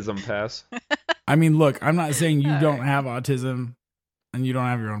got a TISM pass. I mean, look, I'm not saying you All don't right. have autism and you don't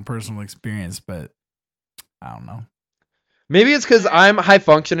have your own personal experience, but I don't know. Maybe it's because I'm high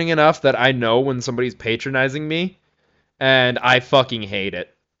functioning enough that I know when somebody's patronizing me, and I fucking hate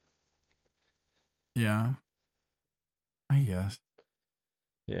it. Yeah. I guess.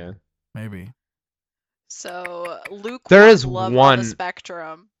 Yeah. Maybe. So Luke There won is Love on one- the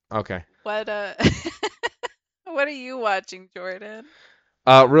Spectrum. Okay. What what are you watching, Jordan?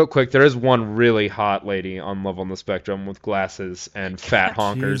 Real quick, there is one really hot lady on Love on the Spectrum with glasses and fat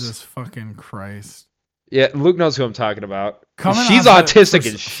honkers. Jesus fucking Christ. Yeah, Luke knows who I'm talking about. Coming She's off autistic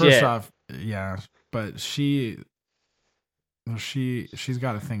as First shit. off, yeah, but she's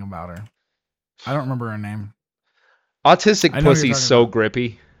got a thing about her. I don't remember her name. Autistic I know who you're pussy's talking so about.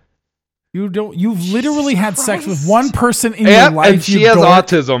 grippy. You've literally had sex with Christ. one person in Yeah, your life. and she you has dork.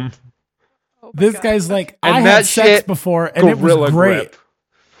 autism. Oh my This God. guy's like, And I that had sex shit, before and it was Gorilla great. grip.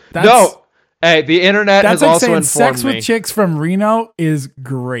 That's, No, hey, the internet that's has like also saying informed sex me. with chicks from Reno is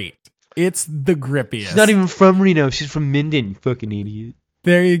great. It's the grippiest. She's not even from Reno. She's from Minden, you fucking idiot.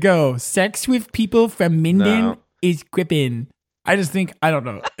 There you go. Sex with people from Minden No. is gripping. I just think I don't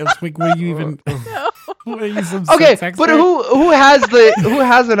know. It's like, what do you even? No. What are you, some Okay, sex but expert? who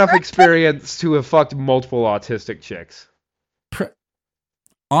has enough experience to have fucked multiple autistic chicks?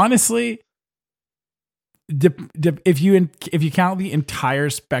 Honestly, if you count the entire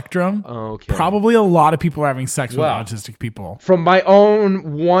spectrum, Okay. probably a lot of people are having sex Wow. with autistic people. From my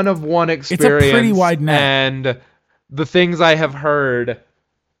own one-of-one experience, pretty wide net. and the things I have heard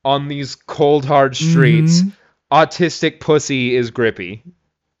on these cold hard streets, Mhm. autistic pussy is grippy.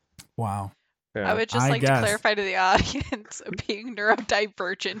 Wow. Yeah. I would just I like guess. to clarify to the audience, being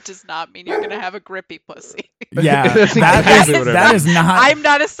neurodivergent does not mean you're going to have a grippy pussy. Yeah, That's that exactly what it that is. is not. I'm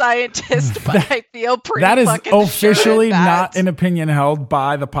not a scientist, but I feel pretty That is fucking officially sure that not an opinion held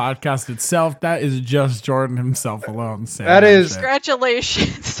by the podcast itself. That is just Jordan himself alone saying That is- shit.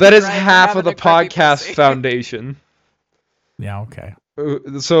 Congratulations. That is Ryan, for half having of the a grippy podcast pussy. foundation. Yeah, okay.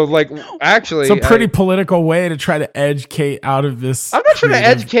 So, like, actually, It's a pretty political way to try to educate out of this. I'm not trying to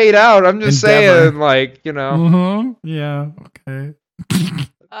creative educate out. I'm just endeavor. saying, like, you know. Mhm. Yeah, okay.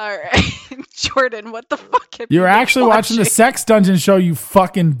 All right. Jordan, what the fuck have You're you been actually watching the Sex Dungeon show, you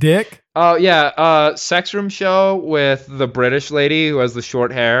fucking dick. Oh, yeah. Sex room show with the British lady who has the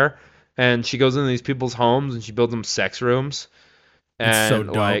short hair. And she goes into these people's homes and she builds them sex rooms. And, It's so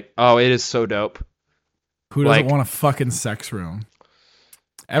dope. like, oh, it is so dope. Who doesn't Like- want a fucking sex room?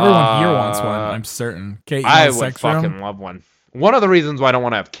 Everyone here wants one, Uh, I'm certain. Kate, you I want a would sex fucking room? love one. One of the reasons why I don't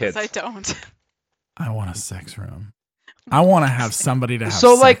want to have kids. I don't. I want a sex room. I want to have somebody to have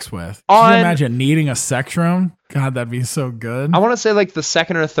So, like, sex with. Can on- you imagine needing a sex room? God, that'd be so good. I want to say like the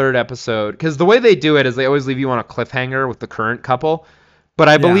second or third episode, because the way they do it is they always leave you on a cliffhanger with the current couple. But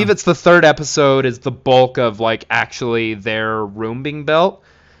I believe it's the third episode is the bulk of like actually their room being built.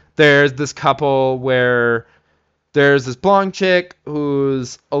 There's this couple where there's this blonde chick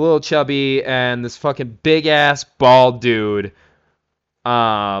who's a little chubby and this fucking big ass bald dude.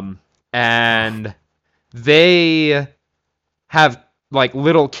 And they have like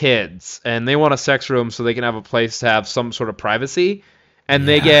little kids, and they want a sex room so they can have a place to have some sort of privacy. And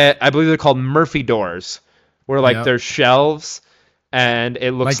they get, I believe they're called Murphy doors, where like there's shelves, and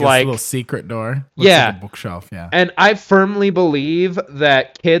it looks like a little secret door. Looks like a bookshelf. Yeah. And I firmly believe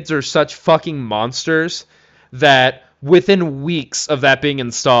that kids are such fucking monsters that within weeks of that being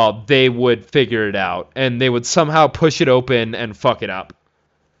installed, they would figure it out, and they would somehow push it open and fuck it up.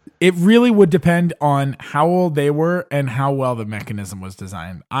 It really would depend on how old they were and how well the mechanism was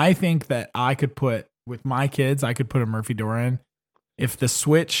designed. I think that with my kids, I could put a Murphy door in. If the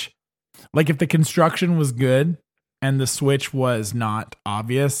switch, like if the construction was good and the switch was not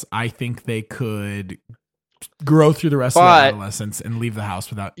obvious, I think they could grow through the rest of their adolescence and leave the house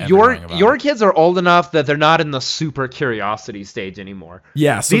without ever knowing about your it. Kids are old enough that they're not in the super curiosity stage anymore.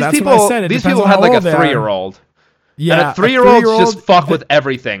 Yeah, so these that's people, what I said. These people had like a 3-year-old. Yeah, and a 3-year-old just fuck with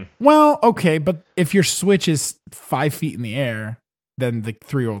everything. Well, okay, but if your switch is 5 feet in the air, then the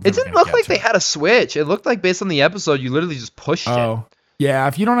 3-year-old. It didn't look like they had a switch. It looked like based on the episode, you literally just pushed it. Yeah.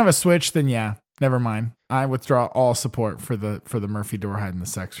 If you don't have a switch, then yeah, never mind. I withdraw all support for the Murphy door hide in the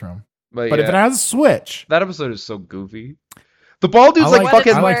sex room. But if it has a switch, that episode is so goofy. The bald dude's like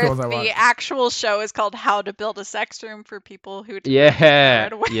fucking. The actual show is called "How to Build a Sex Room" for people who yeah.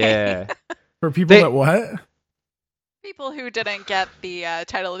 For people that what? People who didn't get the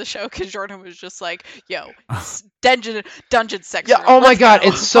title of the show because Jordan was just like, "Yo, dungeon sex room." Oh my god,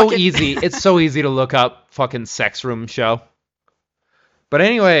 it's so easy. It's so easy to look up fucking sex room show. But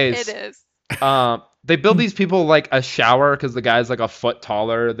anyways, it is. They build these people like a shower because the guy's like a foot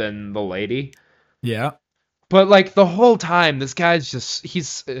taller than the lady. Yeah. But like the whole time, this guy's just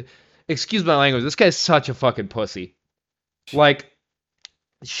excuse my language. This guy's such a fucking pussy. Like.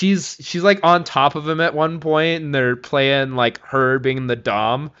 She's like on top of him at one point, and they're playing like her being the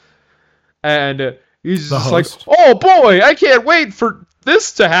dom, and he's just like, "Oh boy, I can't wait for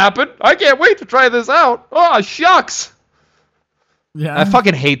this to happen. I can't wait to try this out. Oh shucks." Yeah, I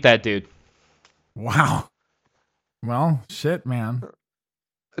fucking hate that dude. Wow. Well, shit, man.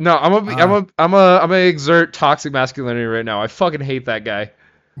 No, I'm gonna exert toxic masculinity right now. I fucking hate that guy.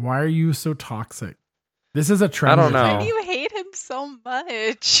 Why are you so toxic? This is a trend. I don't know. Why do you hate him so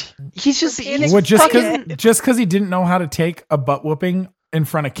much? He's just because he didn't know how to take a butt whooping in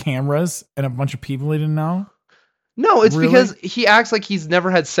front of cameras and a bunch of people he didn't know. No, it's because he acts like he's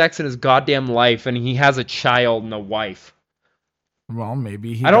never had sex in his goddamn life, and he has a child and a wife. Well,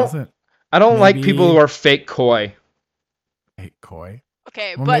 maybe he doesn't. I don't like people who are fake coy. Fake coy.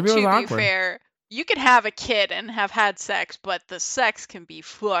 Okay, well, but to be fair, you can have a kid and have had sex, but the sex can be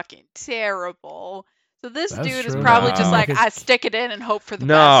fucking terrible. So this dude is probably just like, I stick it in and hope for the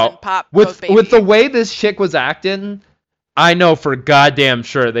best and pop baby. With the way this chick was acting, I know for goddamn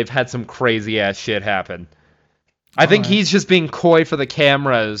sure they've had some crazy ass shit happen. I think he's just being coy for the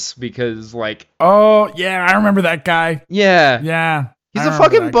cameras because like... Oh, yeah, I remember that guy. Yeah. Yeah. He's a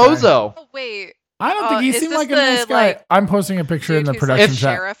fucking bozo. Oh, wait. I don't think he seemed like a nice guy. Like, I'm posting a picture in the production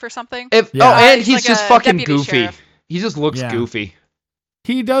chat. Sheriff or something? And he's just fucking goofy. Sheriff. He just looks goofy.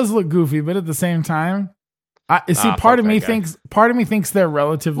 He does look goofy, but at the same time, part of me thinks they're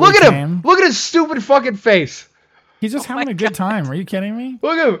relatively Look at tame. him. Look at his stupid fucking face. He's just having a good time. Are you kidding me?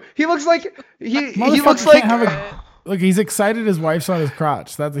 Look at him. He looks like he looks like look, he's excited his wife's on his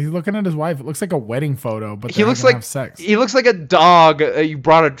crotch. He's looking at his wife. It looks like a wedding photo, but he looks like have sex. He looks like a dog you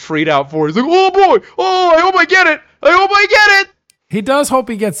brought a treat out for. He's like, "Oh boy. Oh, I hope I get it. I hope I get it." He does hope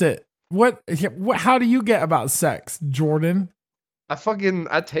he gets it. What how do you get about sex, Jordan?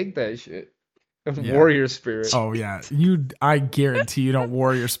 I take that shit. Warrior spirit. Oh yeah, I guarantee you don't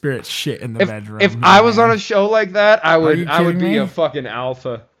warrior spirit shit in the bedroom. If I was on a show like that, I would be a fucking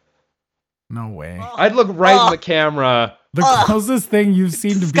alpha. No way. I'd look right in the camera. The closest thing you've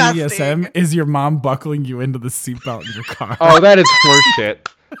seen to BDSM is your mom buckling you into the seatbelt in your car. Oh, that is horseshit.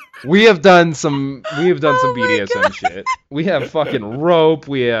 We have done some BDSM shit. We have fucking rope.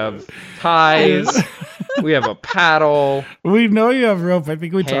 We have ties. We have a paddle. We know you have rope. I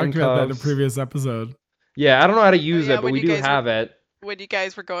think we talked about that in a previous episode. Yeah, I don't know how to use it, but we do have it. When you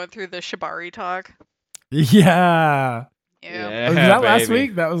guys were going through the shibari talk. Yeah. Yeah. Was that last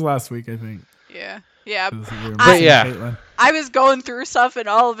week? That was last week, I think. Yeah. Yeah. I was going through stuff and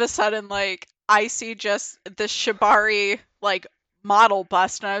all of a sudden, like, I see just the shibari, like, model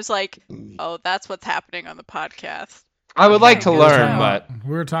bust, and I was like, oh, that's what's happening on the podcast. I would like to learn, but...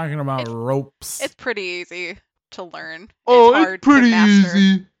 We're talking about ropes. It's pretty easy to learn. It's pretty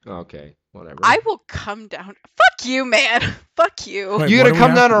easy. Okay, whatever. I will come down... Fuck you, man. Fuck you. Wait, you gonna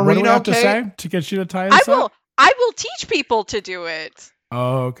come down to Reno, what do we have to say to get you to tie us up? I will teach people to do it.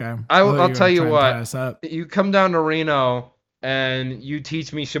 Oh, okay. I'll tell you what. You come down to Reno, and you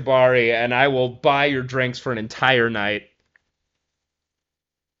teach me Shibari, and I will buy your drinks for an entire night.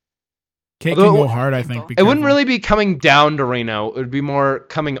 Cake Although can go hard, I think. it wouldn't really be coming down to Reno. It would be more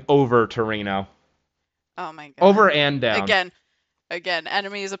coming over to Reno. Oh my god. Over and down. Again,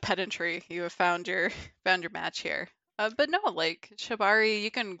 enemies of pedantry. You have found your match here. But no, like Shibari,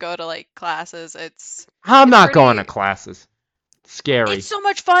 you can go to like classes. I'm it's not pretty- going to classes. Scary. It's so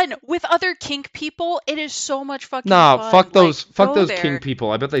much fun with other kink people. It is so much fucking No, fun. fuck those Like, fuck go those there. king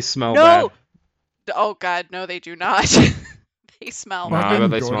people. I bet they smell No. bad. Oh god, no, they do not. They smell No, I bet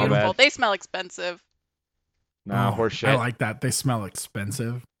they Jordan. smell beautiful. bad. They smell expensive. Nah, horse shit. I like that. They smell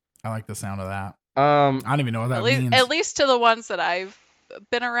expensive. I like the sound of that. Um, I don't even know what that means. At least to the ones that I've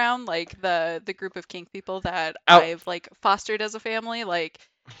been around, like the group of kink people that Out. I've like fostered as a family, like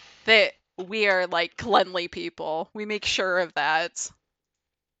we are like cleanly people. We make sure of that.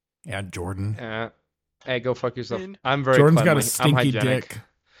 Yeah, Jordan. hey, go fuck yourself. And I'm very Jordan's cleanly. got a stinky I'm hygienic. dick.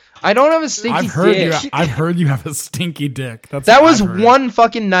 I don't have a stinky dick. I've heard you have a stinky dick. That what was I've heard. one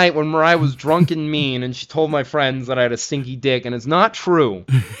fucking night when Mariah was drunk and mean, and she told my friends that I had a stinky dick, and it's not true.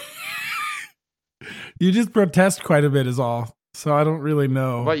 You just protest quite a bit, is all. So I don't really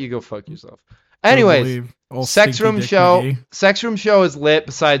know. How about you go fuck yourself? Anyways, Sex Room Show. Sex Room Show is lit.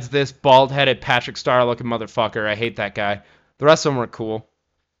 Besides this bald-headed Patrick Star looking motherfucker, I hate that guy. The rest of them were cool.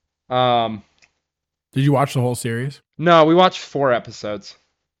 Did you watch the whole series? No, we watched 4 episodes.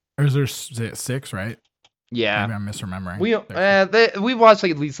 Or is there 6, right? Yeah. Maybe I'm misremembering. We watched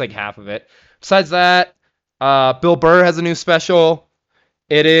like at least like half of it. Besides that, Bill Burr has a new special.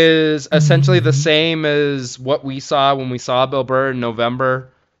 It is essentially the same as what we saw when we saw Bill Burr in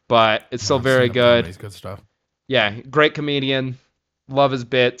November, but it's still very good. He's good stuff. Yeah, great comedian. Love his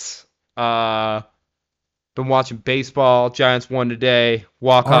bits. Been watching baseball. Giants won today.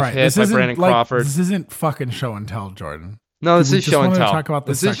 Walk-off hit by Brandon Crawford. This isn't fucking show and tell, Jordan. No, this is show and tell. Talk about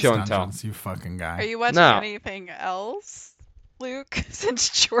this is show and tell. You fucking guy. Are you watching anything else, Luke?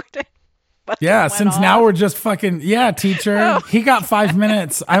 Since Jordan. Yeah, since now we're just fucking teacher. Oh. He got 5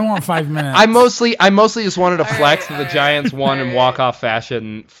 minutes. I want 5 minutes. I mostly just wanted to flex that the Giants won in walk-off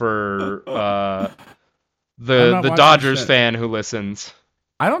fashion for the Dodgers fan who listens.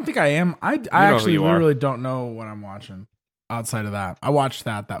 I don't think I am. I actually literally don't know what I'm watching outside of that. I watched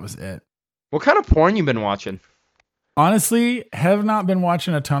that. That was it. What kind of porn you been watching? Honestly, have not been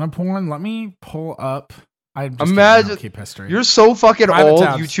watching a ton of porn. Let me pull up. I just imagine keep history. You're so fucking Private old.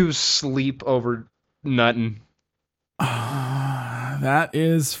 tabs. You choose sleep over nutting. That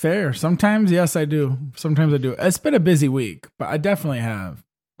is fair. Sometimes, yes, I do. Sometimes I do. It's been a busy week, but I definitely have.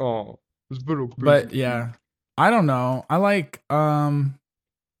 Oh, it's been a busy But yeah, I don't know. I like.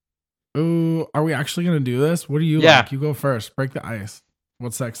 Ooh, are we actually gonna do this? What do you like? You go first. Break the ice.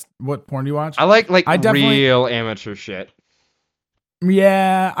 What What porn do you watch? I like real amateur shit.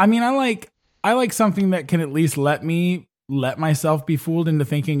 Yeah, I mean, I like something that can at least let myself be fooled into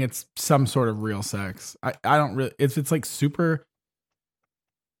thinking it's some sort of real sex. I don't really, if it's super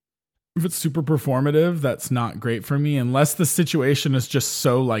performative, that's not great for me unless the situation is just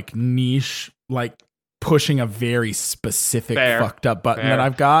so like niche, like pushing a very specific fucked up button that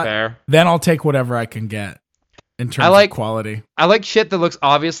I've got. Then I'll take whatever I can get in terms of quality. I like shit that looks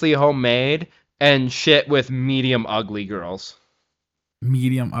obviously homemade and shit with medium ugly girls.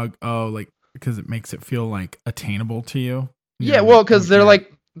 Because it makes it feel like attainable to you. Yeah, well, because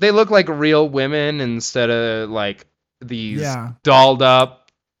they look like real women instead of like these dolled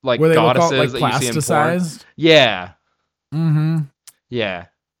up like where they goddesses look all, that you see in porn. Yeah. Mm-hmm. Yeah.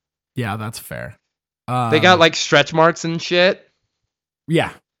 Yeah, that's fair. They got like stretch marks and shit.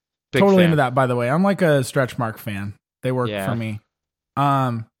 Yeah. Totally into that, by the way. I'm like a stretch mark fan. They work for me.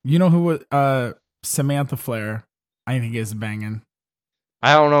 You know who Samantha Flair, I think is banging.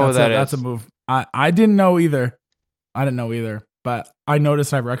 I don't know who that is. That's a move. I didn't know either. But I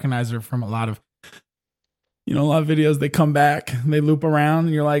noticed I recognize her from a lot of videos. They come back, they loop around,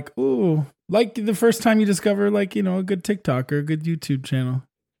 and you're like, ooh, like the first time you discover like, a good TikTok or a good YouTube channel.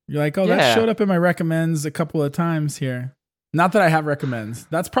 You're like, oh, that showed up in my recommends a couple of times here. Not that I have recommends.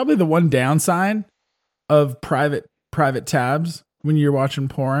 That's probably the one downside of private tabs when you're watching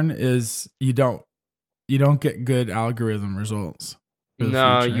porn is you don't get good algorithm results.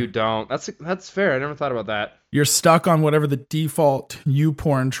 No, you don't. That's fair. I never thought about that. You're stuck on whatever the default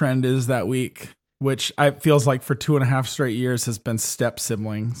YouPorn trend is that week, which feels like for 2.5 straight years has been step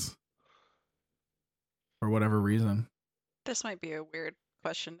siblings for whatever reason. This might be a weird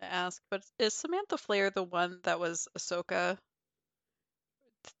question to ask, but is Samantha Flair the one that was Ahsoka?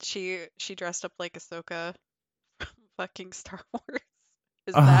 She dressed up like Ahsoka from fucking Star Wars.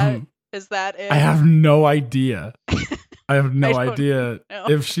 Is that it? I have no idea. I have no I don't idea. know.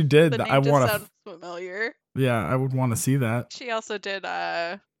 If she did, The I name just want sounds familiar. Yeah, I would want to see that. She also did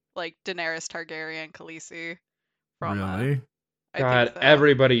like Daenerys Targaryen Khaleesi from Really? I God, think so.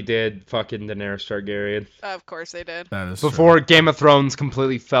 everybody did fucking Daenerys Targaryen. Of course they did. That is Before true. Game of Thrones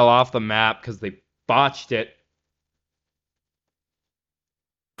completely fell off the map because they botched it.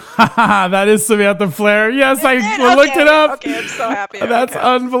 That is Samantha Flair. Yes, I Okay, looked it up. Okay, I'm so happy. That's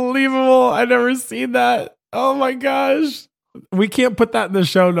unbelievable. I never seen that. Oh my gosh. We can't put that in the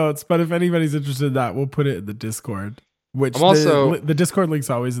show notes, but if anybody's interested in that, we'll put it in the Discord. Which I'm also the Discord link's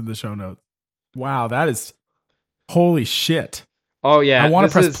always in the show notes. Wow, that is holy shit. Oh yeah, I want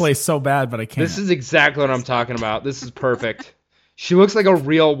to this press play so bad, but I can't. This is exactly what I'm talking about. This is perfect. She looks like a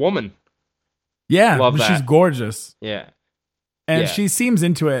real woman. Yeah, Love that. she's gorgeous. Yeah. And Yeah. she seems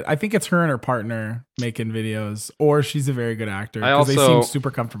into it. I think it's her and her partner making videos, or she's a very good actor I because they also- seem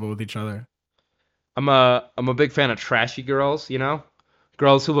super comfortable with each other. I'm a big fan of trashy girls, you know?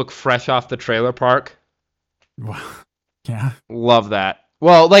 Girls who look fresh off the trailer park. Wow. Yeah. Love that.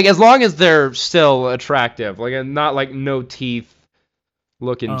 Well, like as long as they're still attractive, like and not like no teeth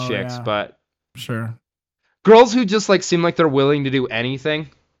looking Oh, chicks, yeah. but Sure. girls who just like seem like they're willing to do anything.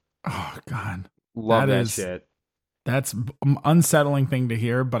 Oh God. Love That that is- shit. That's an unsettling thing to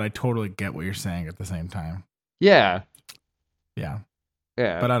hear, but I totally get what you're saying at the same time. Yeah. Yeah.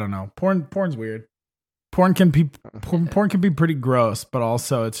 Yeah. But I don't know. Porn's weird. Porn can be pretty gross, but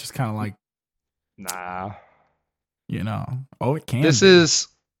also it's just kind of like, nah. you know. Oh, it can. This be. is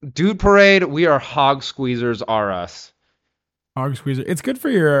Dude Parade. We are hog squeezers are us. Hog squeezer. It's good for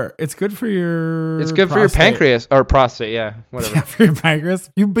your. It's good for your. It's good for your prostate. pancreas or prostate, yeah, whatever. Yeah, for your pancreas.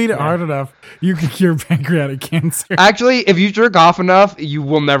 You beat it Yeah. hard enough, you can cure pancreatic cancer. Actually, if you jerk off enough, you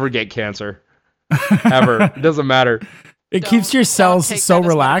will never get cancer. Ever. It doesn't matter. It keeps your cells don't take so that as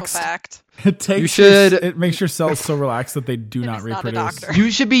medical relaxed. fact. It takes. You should- It makes your cells so relaxed that they do Tim not is not a reproduce. doctor.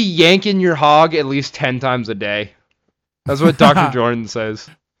 You should be yanking your hog at least 10 times a day. That's what Dr. Jordan says.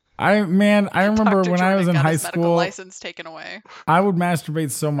 I remember Dr. when I was Jordan in got high his medical school, license taken away. I would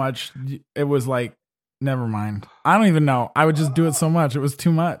masturbate so much. It was like, never mind. I don't even know. I would just do it so much. It was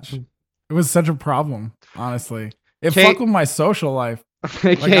too much. It was such a problem, honestly. It Kate- fucked with my social life.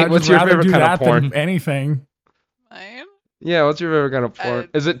 Hey, Like, Kate, I'd what's just your rather favorite do kind of that porn? than anything. Right? Yeah, what's your favorite kind of porn?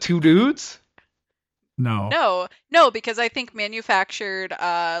 Is it two dudes? No. No, because I think manufactured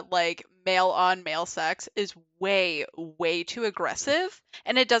like male on male sex is way too aggressive,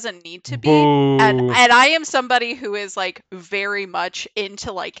 and it doesn't need to be. Boo. And I am somebody who is like very much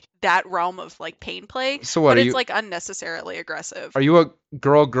into like that realm of like pain play, So what but are it's you? like unnecessarily aggressive. Are you a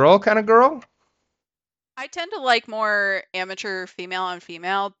girl kind of girl? I tend to like more amateur female on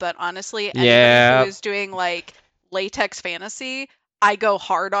female, but honestly, anybody Yeah. who is doing like latex fantasy, I go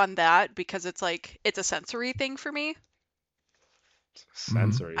hard on that because it's like it's a sensory thing for me.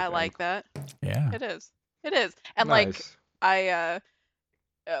 Sensory. I thing. like that. Yeah. It is. And like Nice. I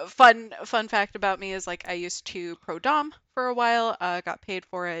fun fact about me is like I used to pro dom for a while, got paid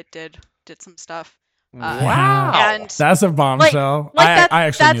for it, did some stuff. Wow. And That's a bombshell. I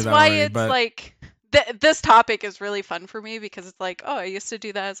actually that's knew that why already, it's but like this topic is really fun for me because it's like, oh, I used to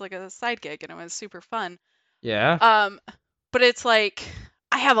do that as like a side gig and it was super fun. Yeah. But it's like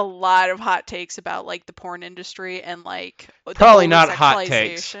I have a lot of hot takes about like the porn industry and like the Probably not hot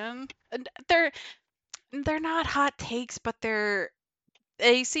takes. over-sexualization. And they're not hot takes, but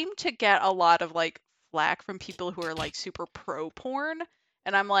they seem to get a lot of like flack from people who are like super pro porn,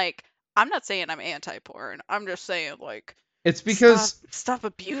 and I'm like, I'm not saying I'm anti porn. I'm just saying like It's because stop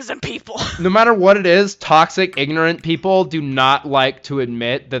abusing people. no matter what it is, toxic, ignorant people do not like to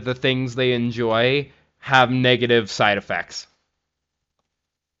admit that the things they enjoy have negative side effects.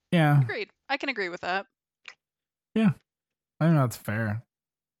 yeah, Agreed. I can agree with that. I think that's fair.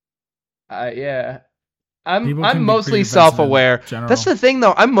 Yeah. I'm People can be mostly pretty offensive in self-aware. general. That's the thing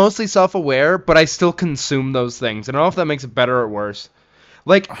though. I'm mostly self-aware, but I still consume those things. I don't know if that makes it better or worse.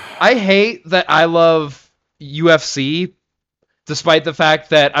 Like I hate that I love UFC despite the fact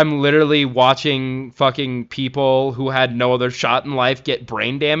that I'm literally watching fucking people who had no other shot in life get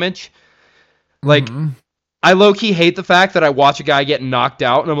brain damage. Like Mhm. I low-key hate the fact that I watch a guy get knocked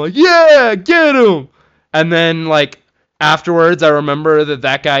out and I'm like, yeah, get him. And then like afterwards, I remember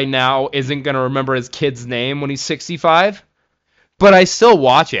that guy now isn't going to remember his kid's name when he's 65. But I still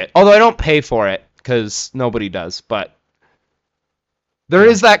watch it. Although I don't pay for it, because nobody does. But there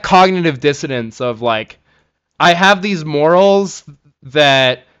is that cognitive dissonance of, like, I have these morals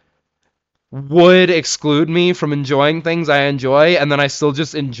that would exclude me from enjoying things I enjoy, and then I still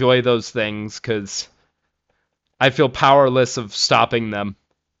just enjoy those things, because I feel powerless of stopping them.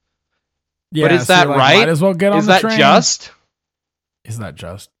 Yeah, but is so that like, right? Might as well get on is the that train. just? Is that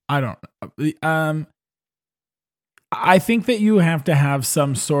just? I don't know. I think that you have to have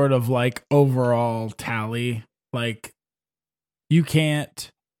some sort of like overall tally. Like you can't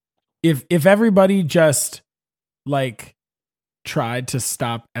if everybody just like tried to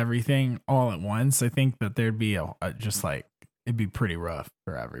stop everything all at once, I think that there'd be just like it'd be pretty rough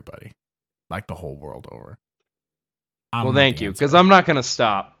for everybody. Like the whole world over. Well, thank you, because I'm not gonna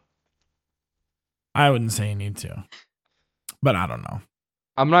stop. I wouldn't say you need to. But I don't know.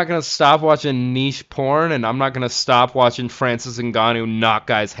 I'm not gonna stop watching niche porn, and I'm not gonna stop watching Francis Ngannou knock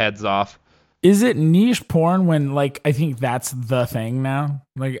guys' heads off. Is it niche porn when, like, I think that's the thing now?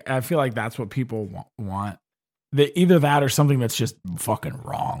 Like, I feel like that's what people want. Either that or something that's just fucking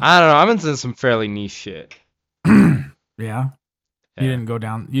wrong. I don't know. I'm into some fairly niche shit. Yeah. You didn't go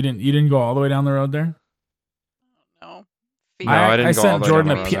down. You didn't go all the way down the road there. No. I didn't I go all sent the way Jordan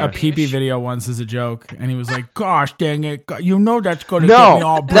down the road a there. pee video once as a joke, and he was like, "Gosh, dang it! You know that's going to get me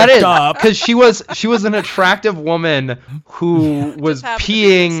all No, bricked that is up." because she was an attractive woman who was Just happened to be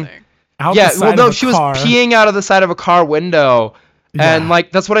peeing. missing. Out the side of a she was car. peeing out of the side of a car window, and Yeah.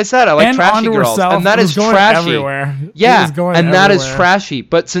 like that's what I said. I like And trashy onto girls, herself. and that It is was going trashy. everywhere. It Yeah, was going and that is everywhere. trashy.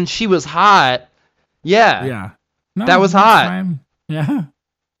 But since she was hot, Yeah. No, That was that's hot. fine. Yeah.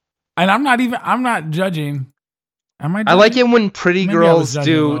 And I'm not judging. Am I I like it judging? when pretty Maybe I was girls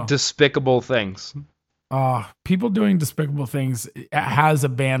judging a do little. despicable things. Oh, people doing despicable things has a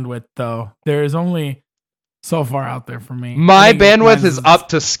bandwidth, though. There is only so far out there for me. My I think bandwidth mine's is up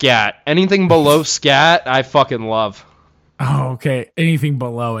to scat. Anything below scat, I fucking love. Oh, okay. Anything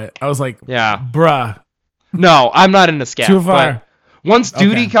below it. I was like, Yeah. bruh, No, I'm not into scat. too far. But once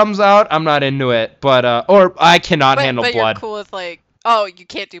duty Okay. comes out, I'm not into it. But or I cannot handle but blood. you're cool with like, oh, you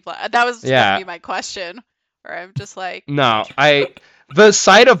can't do blood. That was Yeah. gonna be my question. Or I'm just like, No, the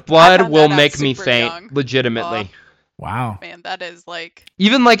sight of blood found will that out make me super faint, young. legitimately. Wow. man, that is like,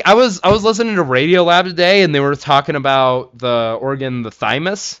 Even like I was listening to Radio Lab today, and they were talking about the organ, the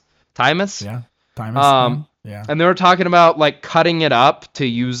thymus. Yeah. Time is yeah. And they were talking about like cutting it up to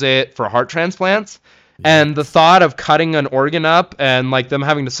use it for heart transplants. And the thought of cutting an organ up and like them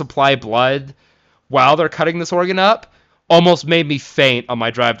having to supply blood while they're cutting this organ up almost made me faint on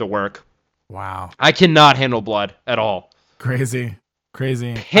my drive to work. Wow. I cannot handle blood at all. Crazy.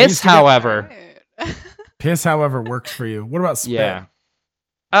 Piss, however. right. Piss, however, works for you. What about spit? Yeah.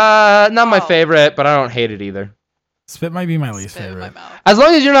 Not my Oh. favorite, but I don't hate it either. Spit might be my least Spit in my favorite. mouth. As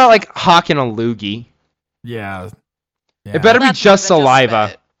long as you're not like hawking a loogie. Yeah. It better be That's just more than saliva.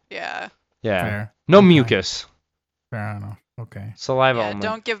 spit. Yeah. Yeah. Fair. No Okay. mucus. Fair enough. Okay. Saliva Yeah, only.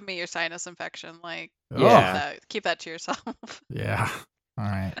 don't give me your sinus infection. Like, Yeah. keep that to yourself. Yeah. All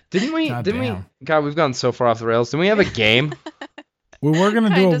right. Didn't we? God, we've gone so far off the rails. Didn't we have a game? We were gonna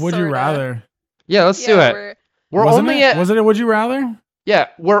do a Kinda, would you sorta. rather. Yeah, let's do it. We're Wasn't only it? at Was it a would you rather? we're Yeah,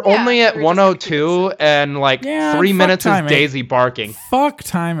 only at we were just gonna keep it 102 simple. and like Yeah, 3 fuck minutes time, is eh? Daisy barking. Fuck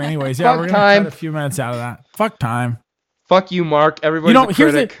time, anyways. Yeah, Fuck we're gonna time. cut a few minutes out of that. Fuck time. Fuck you, Mark. Everybody's You know, a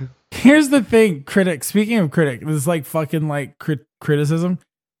critic. Here's the thing, critic. Speaking of critic, this is like fucking like criticism.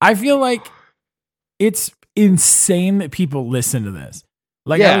 I feel like it's insane that people listen to this.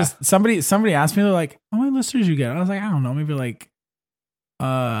 Like, Yeah. somebody asked me, they're like, "How many listeners you get?" I was like, I don't know, maybe like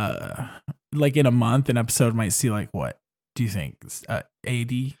in a month, an episode might see like what? Do you think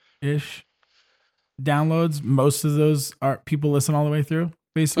 80-ish downloads? Most of those are people listen all the way through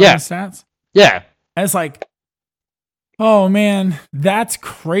based on Yeah. the stats. Yeah. And it's like, oh man, that's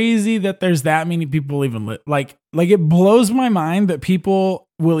crazy that there's that many people even like it blows my mind that people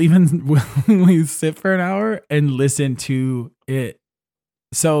will even willingly sit for an hour and listen to it.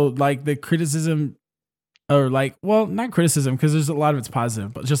 So like the criticism, or like, well, not criticism, because there's a lot of it's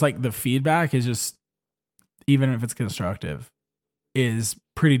positive, but just like the feedback is just, even if it's constructive, is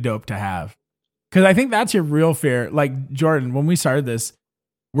pretty dope to have. Because I think that's your real fear. Like, Jordan, when we started this,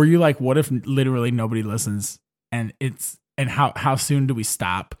 were you like, what if literally nobody listens? And how soon do we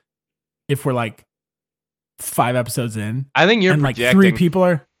stop if we're like 5 episodes in I think you're and like projecting. 3 people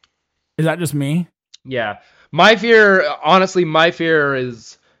are? Is that just me? Yeah. My fear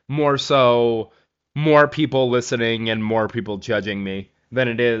is more so more people listening and more people judging me than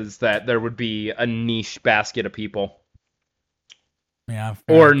it is that there would be a niche basket of people. Yeah.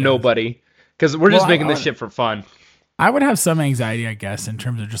 fair, Or I guess. nobody. Because we're just Well, making this shit for fun. I would have some anxiety, I guess, in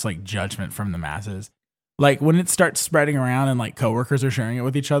terms of just like judgment from the masses. Like when it starts spreading around and like coworkers are sharing it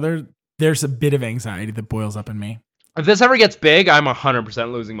with each other, there's a bit of anxiety that boils up in me. If this ever gets big, I'm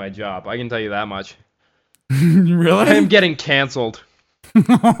 100% losing my job. I can tell you that much. Really? I'm getting canceled.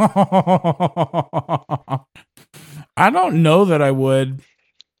 I don't know that I would.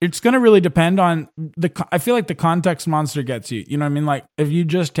 it's going to really depend on I feel like the context monster gets you. You know what I mean? Like if you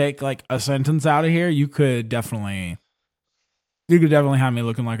just take like a sentence out of here, you could definitely have me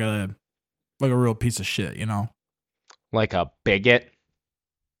looking like a real piece of shit, you know? Like a bigot?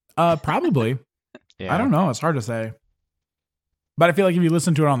 Probably. Yeah. I don't know. It's hard to say. But I feel like if you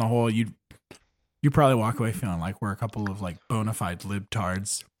listen to it on the whole, you probably walk away feeling like we're a couple of like bona fide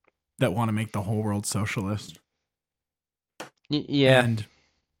libtards that want to make the whole world socialist. Yeah. And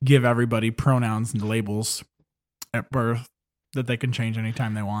give everybody pronouns and labels at birth that they can change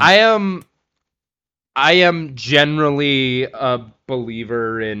anytime they want. I am generally a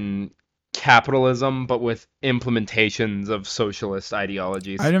believer in capitalism, but with implementations of socialist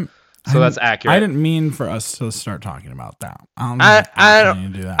ideologies. That's accurate. I didn't mean for us to start talking about that. I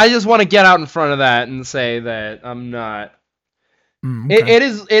don't do that. I just want to get out in front of that and say that I'm not. Okay.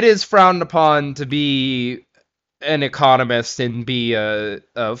 It is frowned upon to be an economist and be a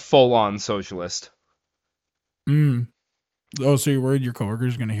full-on socialist. Oh, so you're worried your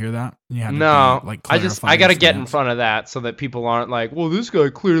coworkers are going to hear that? You have no, I got to get in front of that so that people aren't like, well, this guy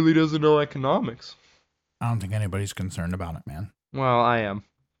clearly doesn't know economics. I don't think anybody's concerned about it, man. Well, I am.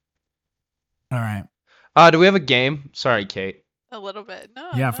 All right. Do we have a game? Sorry, Kate. A little bit. No.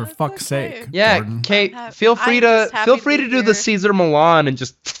 Yeah, for fuck's sake. Yeah, Jordan. Kate, feel free to do the Caesar Milan and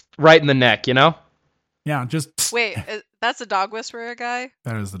just right in the neck, you know? Yeah, just wait. That's a dog whisperer guy.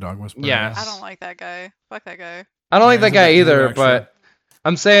 That is the dog whisperer. Yeah. I don't like that guy. Fuck that guy. I don't like that guy either, but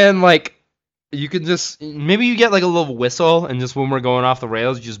I'm saying like you could just maybe you get like a little whistle and just when we're going off the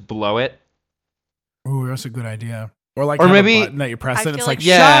rails, you just blow it. Ooh, that's a good idea. Or maybe a button that you press it, it's like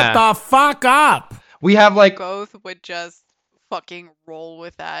yeah. Shut the fuck up. We have like both would just fucking roll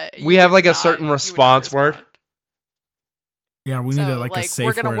with that. We have like a certain response word. Yeah, we need a safe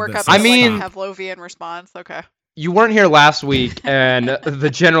word. We're gonna work up a Pavlovian response. Okay. You weren't here last week, and the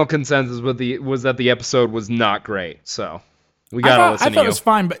general consensus was that the episode was not great. So we gotta listen to you. I thought it was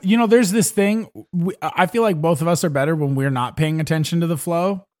fine, but there's this thing. I feel like both of us are better when we're not paying attention to the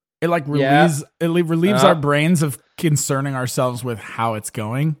flow. It relieves our brains of concerning ourselves with how it's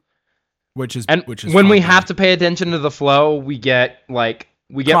going, which is when we have to pay attention to the flow, we get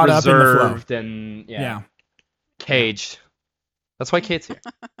reserved and caged. That's why Kate's here.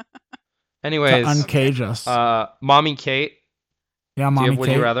 Anyways, to uncage us. Mommy Kate. Yeah, Mommy Kate.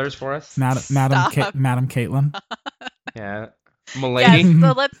 Do you have would you rathers for us? Madam Caitlin. Yeah, Milady. Yes,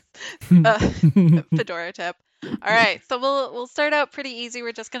 so let's fedora tip. All right, so we'll start out pretty easy.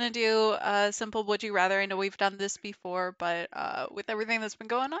 We're just gonna do a simple would you rather. I know we've done this before, but with everything that's been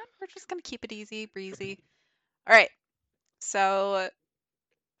going on, we're just gonna keep it easy breezy. All right, so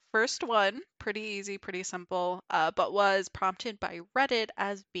first one, pretty easy, pretty simple, but was prompted by Reddit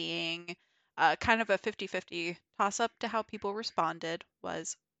as being kind of a 50-50 toss-up to how people responded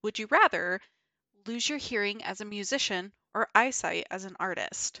was, would you rather lose your hearing as a musician or eyesight as an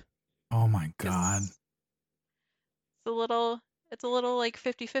artist? Oh my God. It's a little like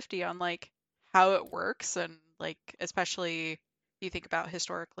 50-50 on like how it works and like especially if you think about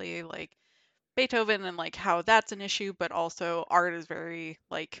historically like Beethoven and like how that's an issue, but also art is very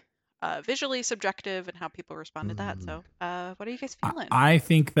like visually subjective and how people respond to that. So what are you guys feeling? I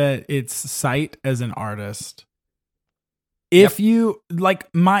think that it's sight as an artist. If you like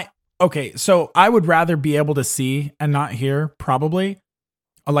so I would rather be able to see and not hear, probably,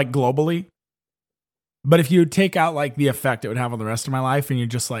 like globally. But if you take out like the effect it would have on the rest of my life and you're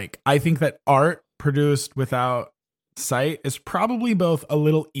just like, I think that art produced without sight is probably both a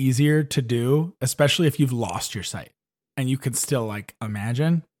little easier to do, especially if you've lost your sight and you can still like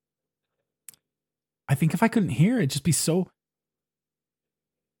imagine. I think if I couldn't hear, it'd just be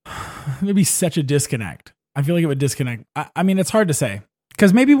it'd be such a disconnect. I feel like it would disconnect. I mean, it's hard to say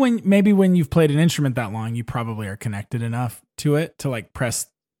because maybe when you've played an instrument that long, you probably are connected enough to it to like press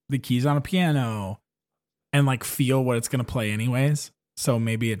the keys on a piano and like feel what it's going to play anyways. So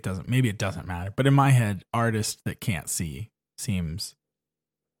maybe it doesn't matter. But in my head, artist that can't see seems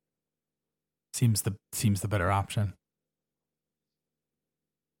the better option.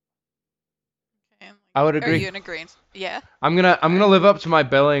 I would agree. Are you in agreement? Yeah. I'm gonna live up to my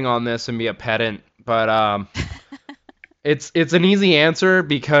billing on this and be a pedant, but it's an easy answer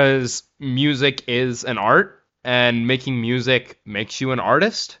because music is an art and making music makes you an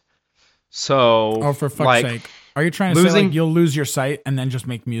artist. So for fuck's sake, are you trying to say like you'll lose your sight and then just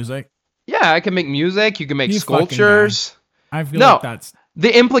make music? Yeah, I can make music. You can make sculptures. I feel like that's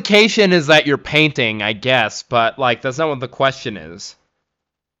the implication is that you're painting, I guess, but like that's not what the question is.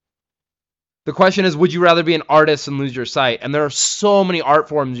 The question is, would you rather be an artist and lose your sight? And there are so many art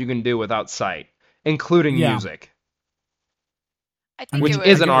forms you can do without sight, including music. I think which it would,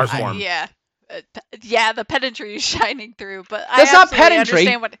 is an art form. yeah. Yeah, the pedantry is shining through, but That's I not absolutely pedantry.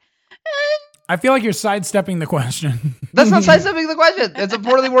 understand what. I feel like you're sidestepping the question. That's not sidestepping the question. It's a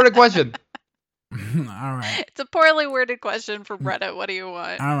poorly worded question. All right. It's a poorly worded question from Reddit. What do you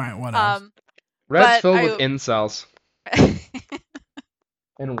want? All right. What else? Reddit's But filled with incels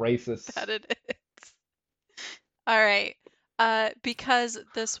and racists. That it is. All right. Because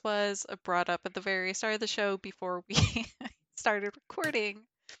this was brought up at the very start of the show before we started recording,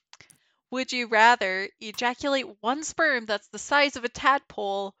 would you rather ejaculate one sperm that's the size of a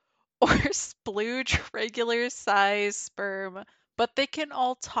tadpole or splooge regular size sperm, but they can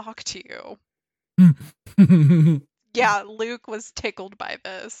all talk to you? Yeah, Luke was tickled by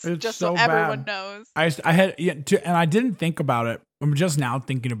this. It's just so so everyone bad. knows. I had and I didn't think about it. I'm just now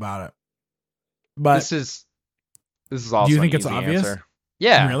thinking about it. But This is also do you think an it's easy obvious? Answer.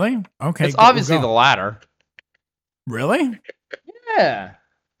 Yeah. Really? Okay. It's obviously the latter. Really? Yeah.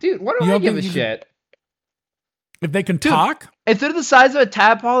 Dude, what do You I don't give a think shit? If they can Dude, talk? If they're the size of a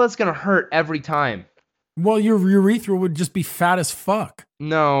tadpole, that's gonna hurt every time. Well, your urethra would just be fat as fuck.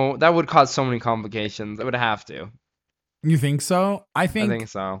 No, that would cause so many complications. It would have to. You think so? I think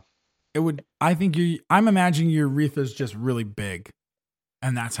so. it would. I'm imagining your urethra's just really big,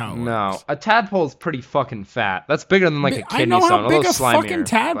 and that's how it No, works. a tadpole is pretty fucking fat. That's bigger than like a kidney I know stone. how big a slimier, fucking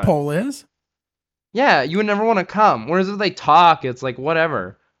tadpole is. Yeah, you would never want to come. Whereas if they talk, it's like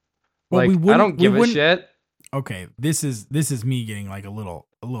whatever. Well, Like I don't give a shit. Okay, this is me getting like a little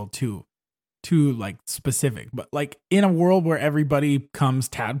too like specific, but like in a world where everybody comes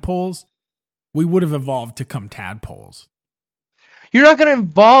tadpoles, we would have evolved to come tadpoles. You're not gonna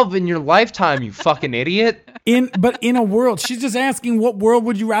evolve in your lifetime, you fucking idiot. But in a world, she's just asking, what world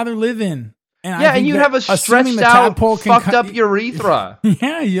would you rather live in? And yeah, and you'd have a stretched out, fucked up urethra.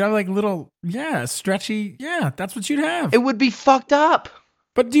 Yeah, you have like little, stretchy. Yeah, that's what you'd have. It would be fucked up.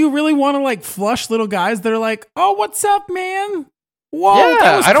 But do you really want to like flush little guys that are like, oh, what's up, man? Whoa, yeah,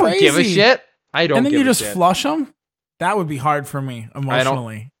 that was I don't crazy. give a shit. I don't. And then give you a just shit. flush them. That would be hard for me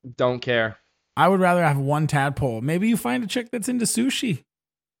emotionally. Don't care. I would rather have one tadpole. Maybe you find a chick that's into sushi.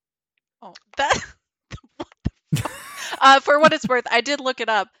 Oh, that. For what it's worth, I did look it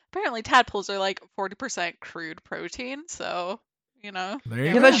up. Apparently, tadpoles are like 40% crude protein, so you know. There you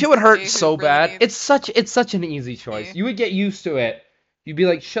Yeah, go. that shit would hurt so really bad. needs- It's such an easy choice. Yeah. You would get used to it. You'd be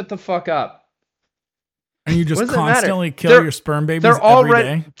like, shut the fuck up. And you just What does it matter? constantly kill They're- your sperm babies They're every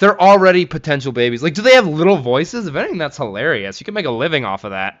already day. they're already potential babies. Like, do they have little voices? If anything, that's hilarious. You can make a living off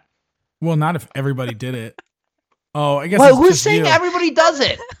of that. Well, not if everybody did it. Oh, I guess Well, it's who's just saying you. everybody does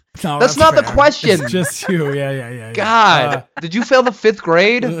it? No, That's not the fair. question. It's just you. Yeah. God, did you fail the 5th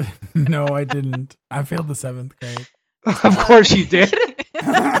grade? No, I didn't. I failed the 7th grade. Of course you did.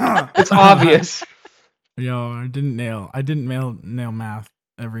 It's obvious. Yo, I didn't nail math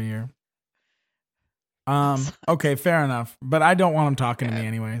every year. Okay, fair enough. But I don't want him talking to me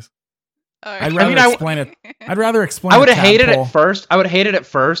anyways. All right. I'd rather I- explain it. I'd rather explain. I would have a hated it tadpole. first. I would hate it at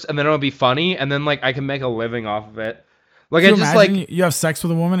first, and then it would be funny, and then like I can make a living off of it. Like Can I you just imagine like you have sex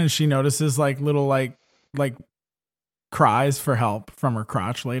with a woman and she notices like little like cries for help from her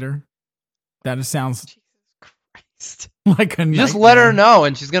crotch later. That just sounds Jesus Christ. like a you just let her nightmare. know,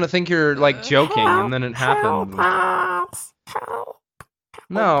 and she's gonna think you're like joking, and then it happens.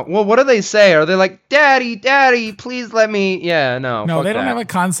 No, well, what do they say? Are they like, "Daddy, please let me"? Yeah, no. No, fuck they don't that. have a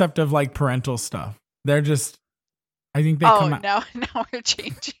concept of like parental stuff. They're just. I think they Oh, come out. now we're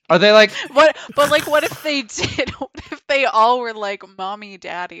changing. Are they like? What? But like, what if they did? What if they all were like mommy,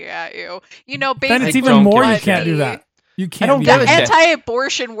 daddy at you? You know, basically. Then it's I even don't more. give a You can't shit. do that. You can't. don't be give a doing shit. that.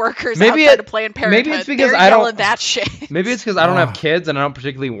 Anti-abortion workers Maybe outside it- of Planned maybe Parenthood. it's because they're I don't- yelling that shit. Maybe it's because I don't have Ugh. kids, and I don't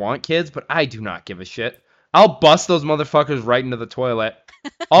particularly want kids, but I do not give a shit. I'll bust those motherfuckers right into the toilet.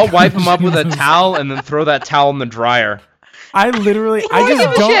 I'll wipe them up with a towel, and then throw that towel in the dryer. I literally. I I don't just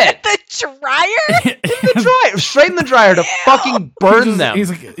give a don't. shit. The dryer. The dryer, straight in the dryer to fucking burn them. He's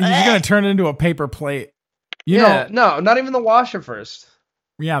gonna turn it into a paper plate. You yeah, know. no, not even the washer first.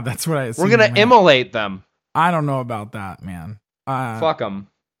 Yeah, that's what I. We're assumed, gonna man. immolate them. I don't know about that, man. Fuck them.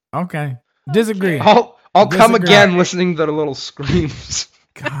 Okay. Disagree. I'll come Disagree. again listening to the little screams.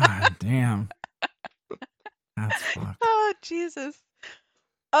 God damn. That's fucked. Oh Jesus.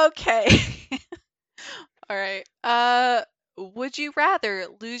 Okay. All right. Would you rather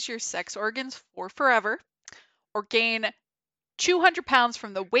lose your sex organs for forever, or gain 200 pounds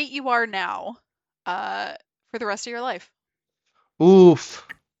from the weight you are now, for the rest of your life? Oof.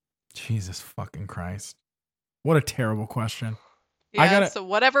 Jesus fucking Christ. What a terrible question. Yeah. I gotta- So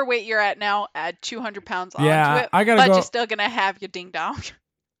whatever weight you're at now, add 200 pounds Yeah, onto it. I gotta but go- you're still gonna have your ding dong.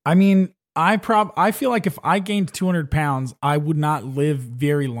 I mean, I feel like if I gained 200 pounds, I would not live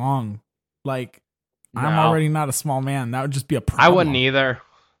very long. Like, I'm No. already not a small man. That would just be a I problem. wouldn't either.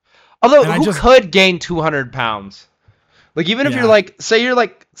 Although, And who could gain 200 pounds? Like, even if you're like, say you're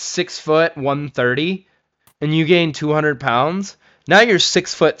like 6 foot 130, and you gain 200 pounds, now you're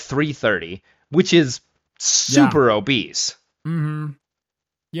 6 foot 330, which is super obese. Mm-hmm.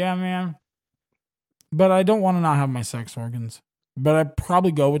 Yeah, man. But I don't want to not have my sex organs. But I'd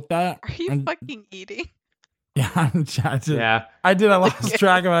probably go with that. Are you fucking eating? Yeah, Yeah. I did. I lost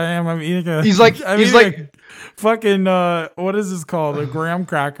track of I am. I'm eating a. He's like fucking. What is this called? A graham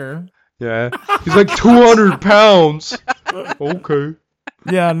cracker. Yeah. He's like 200 pounds. Okay.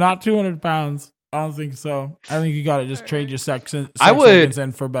 Yeah, not 200 pounds. I don't think so. I think you got to just trade your sex organs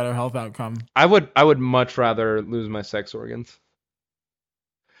in for better health outcome. I would much rather lose my sex organs.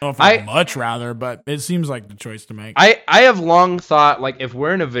 I'd much rather, but it seems like the choice to make. I have long thought, like, if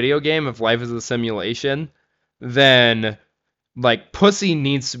we're in a video game, if life is a simulation, then, like, pussy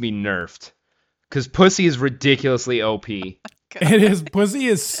needs to be nerfed. Because pussy is ridiculously OP. It is. Pussy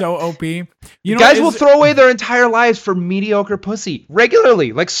is so OP. Guys will throw away their entire lives for mediocre pussy.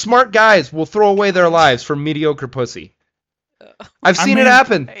 Regularly. Like, smart guys will throw away their lives for mediocre pussy. I've seen it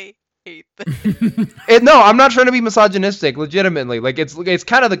happen. I hate this. No, I'm not trying to be misogynistic, legitimately. Like, it's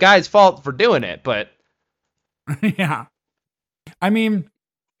kind of the guy's fault for doing it, but... Yeah. I mean,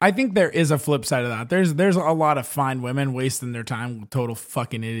 I think there is a flip side of that. There's a lot of fine women wasting their time with total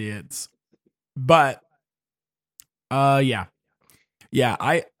fucking idiots. But, yeah. Yeah,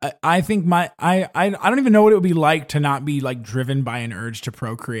 I think I don't even know what it would be like to not be like driven by an urge to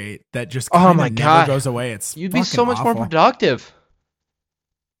procreate that just kind of never goes away. You'd be so much more productive.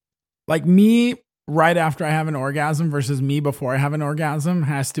 Like me right after I have an orgasm versus me before I have an orgasm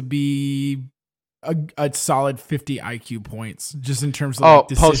has to be a solid 50 IQ points just in terms of like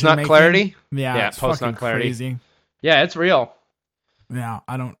post nut clarity. Yeah, it's post nut clarity. Crazy. Yeah, it's real. Yeah,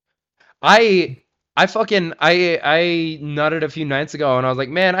 I nutted a few nights ago and I was like,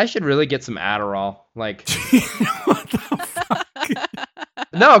 man, I should really get some Adderall. Like, what the fuck?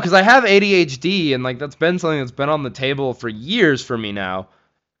 No, because I have ADHD and like that's been something that's been on the table for years for me now.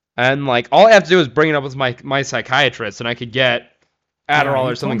 And like all I have to do is bring it up with my psychiatrist and I could get Adderall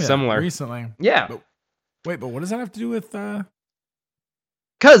or something similar. Recently. Yeah. But what does that have to do with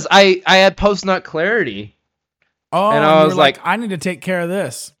Because I had post nut clarity. Oh, and I was like, I need to take care of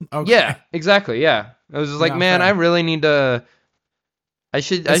this. Okay. Yeah, exactly. Yeah. I was just like, man, I really need to. I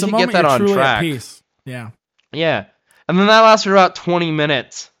should get that on track. Yeah. Yeah. And then that lasts for about 20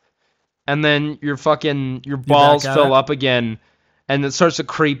 minutes. And then your balls fill up again. And it starts to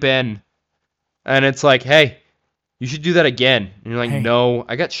creep in. And it's like, hey, you should do that again. And you're like, no,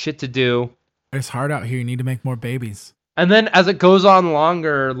 I got shit to do. It's hard out here. You need to make more babies. And then as it goes on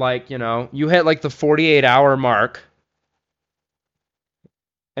longer, like, you hit like the 48-hour mark.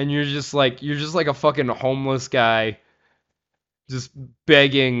 And you're just like a fucking homeless guy just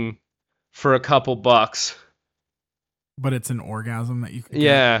begging for a couple bucks. But it's an orgasm that you can get.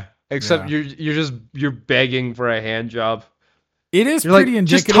 Yeah, except you're begging for a hand job. It is pretty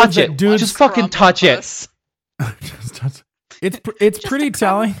indicative. Just touch it. Just fucking touch it. Just touch it. It's pretty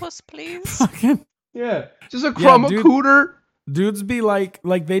telling. Please. Fucking yeah, just a crumb of cooter. Dudes be like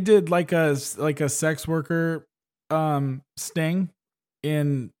they did like a sex worker sting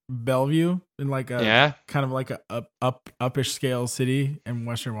in Bellevue in like a kind of like a uppish scale city in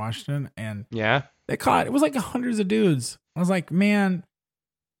Western Washington, and they caught it was like hundreds of dudes. I was like, man,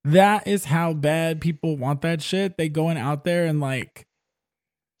 that is how bad people want that shit. They going out there and like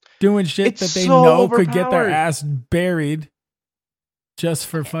doing shit that they know could get their ass buried just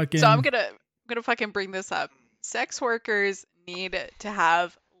for fucking. So I'm gonna fucking bring this up. Sex workers need to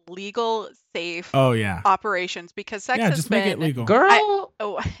have legal, safe operations because sex has just been make it legal. Girl,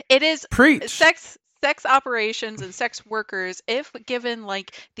 it is preach. Sex operations and sex workers, if given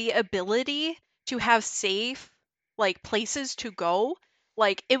like the ability to have safe like places to go,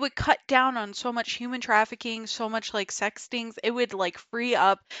 like it would cut down on so much human trafficking, so much like sex stings. It would like free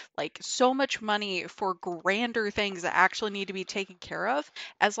up like so much money for grander things that actually need to be taken care of,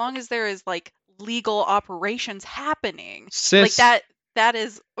 as long as there is like legal operations happening. Sis, like that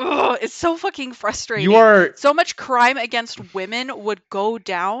is it's so fucking frustrating. So much crime against women would go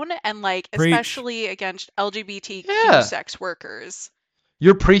down, and like especially against LGBTQ sex workers.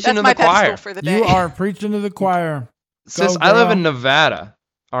 You're preaching to the choir. For the day. You are preaching to the choir. Sis, I live in Nevada.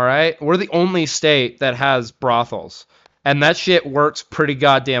 All right, we're the only state that has brothels, and that shit works pretty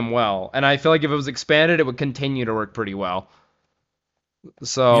goddamn well. And I feel like if it was expanded, it would continue to work pretty well.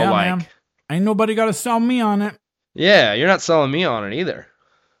 So man. Ain't nobody got to sell me on it. Yeah, you're not selling me on it either.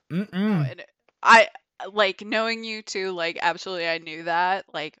 And I like knowing you two. Like, absolutely, I knew that.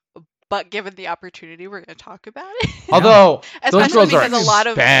 Like, but given the opportunity, we're gonna talk about it. Although those Especially girls are because a lot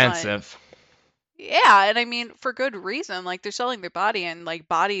of expensive. yeah, and I mean for good reason. Like they're selling their body, and like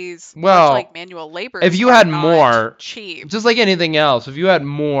bodies, much Well, like manual labor, if you are had not more, cheap. just like anything else, if you had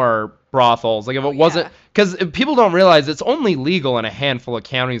more brothels, like if it wasn't, Yeah. because people don't realize it's only legal in a handful of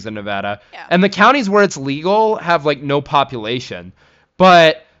counties in Nevada, Yeah. and the counties where it's legal have like no population,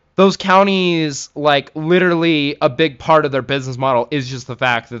 but those counties, like literally a big part of their business model is just the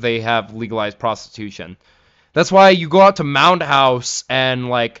fact that they have legalized prostitution. That's why you go out to Mound House and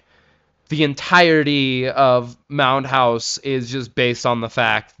like the entirety of Mound House is just based on the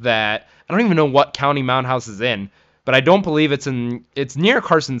fact that I don't even know what county Mound House is in, but I don't believe it's near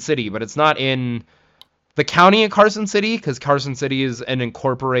Carson City, but it's not in the county of Carson City because Carson City is an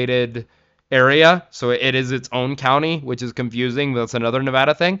incorporated area, so it is its own county, which is confusing. That's another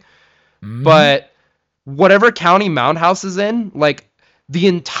Nevada thing. But whatever county Mound House is in, like the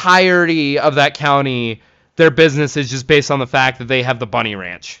entirety of that county, their business is just based on the fact that they have the bunny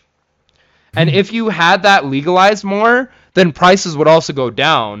ranch. And if you had that legalized more, then prices would also go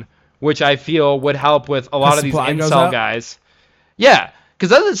down, which I feel would help with a lot of these incel guys. Yeah,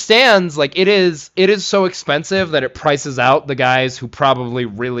 because as it stands, like it is so expensive that it prices out the guys who probably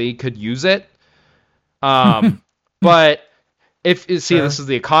really could use it. But this is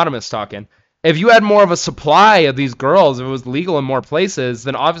the economist talking. If you had more of a supply of these girls, if it was legal in more places,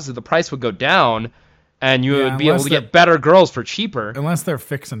 then obviously the price would go down. And you would be able to get better girls for cheaper. Unless they're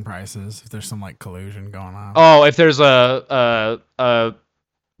fixing prices, if there's some like collusion going on. Oh, if there's a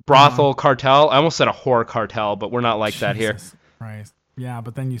brothel cartel. I almost said a whore cartel, but we're not like that here. Christ. Yeah,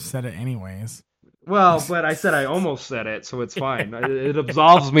 but then you said it anyways. Well, but I said I almost said it, so it's fine. It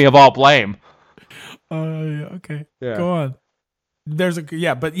absolves me of all blame. Okay. Yeah. Go on. There's a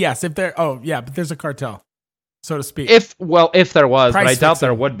but there's a cartel, so to speak. If there was, but I doubt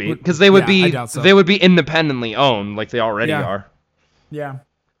there would be, because they would be independently owned, like they already are. Yeah.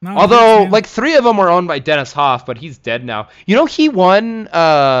 No, although, like 3 of them were owned by Dennis Hoff, but he's dead now. You know, he won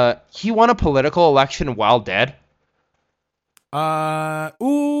a political election while dead. I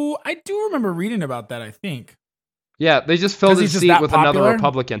do remember reading about that. I think. Yeah, they just filled his seat with another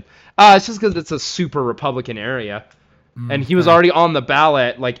Republican. It's just because it's a super Republican area. And he was already on the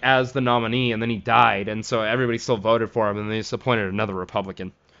ballot, like, as the nominee, and then he died, and so everybody still voted for him, and they just appointed another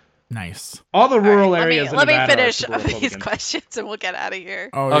Republican. Nice. All the rural areas. Let me finish these questions, and we'll get out of here.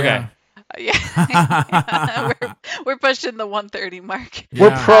 Oh, okay. Yeah. we're pushing the 1:30 mark. Yeah.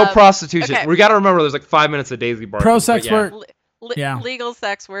 We're pro prostitution. Okay. We got to remember, there's like 5 minutes of Daisy Bar. Pro sex work. Legal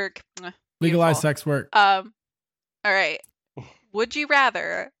sex work. Legalized sex work. All right. Would you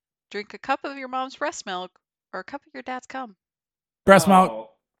rather drink a cup of your mom's breast milk or a cup of your dad's cum? Breast milk.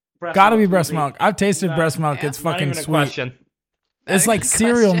 Gotta be breast milk. I've tasted breast milk. It's fucking sweet. It's like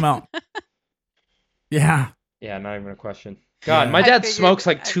cereal milk. Yeah. Yeah, not even a question. God, my dad smokes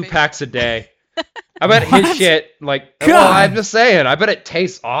like 2 packs a day. I bet his shit, like, well, I'm just saying, I bet it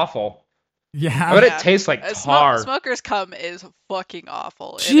tastes awful. Yeah. I bet it tastes like tar. Smoker's cum is fucking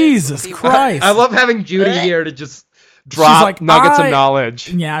awful. Jesus Christ. I love having Judy here to just drop like, nuggets of knowledge.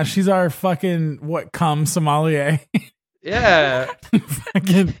 Yeah, she's our fucking cum sommelier. Yeah.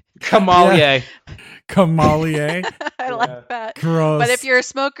 Fucking Kamalier. Kamalier. I like that. Gross. But if you're a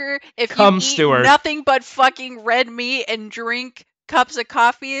smoker, if you eat nothing but fucking red meat and drink cups of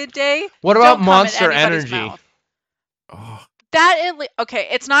coffee a day, what about Monster Energy? Oh. Okay,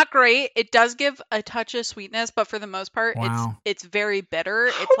 it's not great. It does give a touch of sweetness, but for the most part, it's very bitter.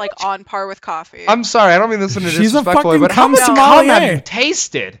 It's like on par with coffee. I'm sorry, I don't mean this in a disrespectful way, but how much cum have you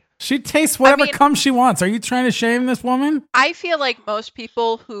tasted? She tastes whatever cum she wants. Are you trying to shame this woman? I feel like most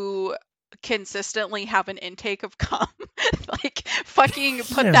people who consistently have an intake of cum, like fucking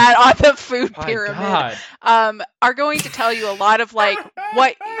put that on the food pyramid, are going to tell you a lot of like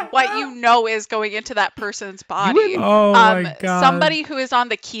what you know is going into that person's body. My God. Somebody who is on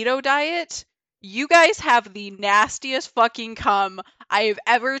the keto diet, you guys have the nastiest fucking cum I have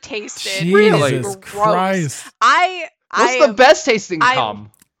ever tasted. Jesus Christ. What's the best tasting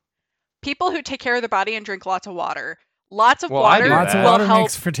cum? People who take care of their body and drink lots of water. Lots of water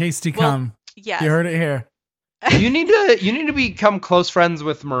makes for tasty cum. Yes. You heard it here. You need to become close friends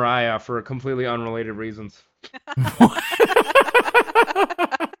with Mariah for completely unrelated reasons.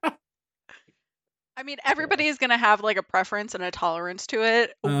 I mean, everybody is gonna have like a preference and a tolerance to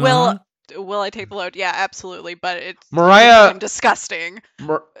it. Will I take the load? Yeah, absolutely. But it's disgusting.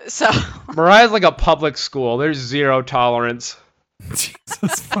 Mariah's like a public school. There's 0 tolerance.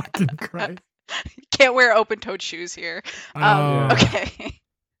 Jesus fucking Christ. Can't wear open-toed shoes here. Okay.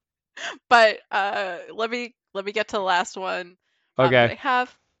 But let me get to the last one that I Okay.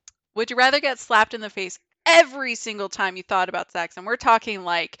 have. Would you rather get slapped in the face every single time you thought about sex? And we're talking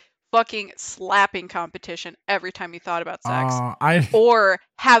like fucking slapping competition every time you thought about sex. Or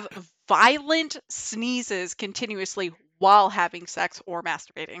have violent sneezes continuously while having sex or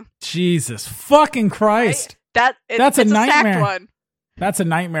masturbating. Jesus fucking Christ. Right? That's a nightmare. Stacked one. That's a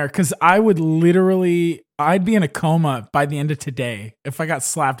nightmare because I'd be in a coma by the end of today if I got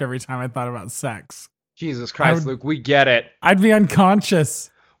slapped every time I thought about sex. Jesus Christ, Luke, we get it. I'd be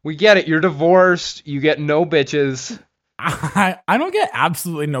unconscious. We get it. You're divorced. You get no bitches. I don't get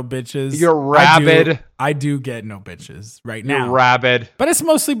absolutely no bitches. You're rabid. I do get no bitches right now. You're rabid. But it's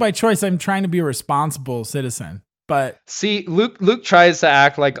mostly by choice. I'm trying to be a responsible citizen. But see, Luke tries to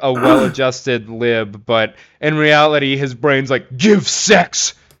act like a well-adjusted lib, but in reality, his brain's like, give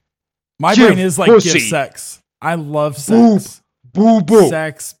sex. My brain is like, pussy. Give sex. I love sex. Boo.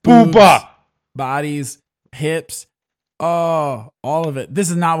 Sex. Boobs, booba. Bodies. Hips. Oh, all of it. This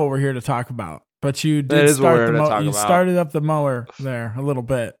is not what we're here to talk about. But you did started up the mower there a little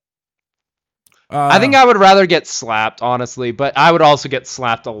bit. I think I would rather get slapped, honestly, but I would also get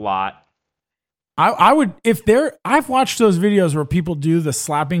slapped a lot. I would I've watched those videos where people do the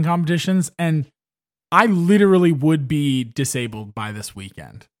slapping competitions, and I literally would be disabled by this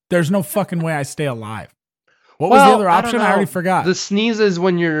weekend. There's no fucking way I stay alive. What was the other option? I already forgot. The sneezes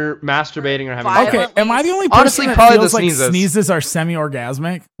when you're masturbating or having sex. Okay, am I the only person that feels like sneezes are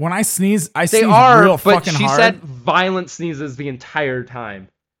semi-orgasmic? When I sneeze, I sneeze real fucking hard. She said violent sneezes the entire time.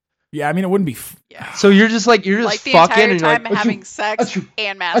 Yeah, I mean, it wouldn't be... So you're just fucking... the entire time having sex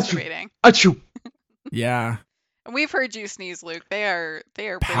and masturbating. Achoo. Yeah. And we've heard you sneeze, Luke. They are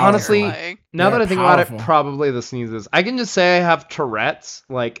honestly, now that I think about it, probably the sneezes. I can just say I have Tourette's.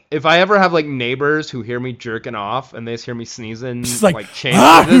 Like, if I ever have like neighbors who hear me jerking off and they just hear me sneezing, just like change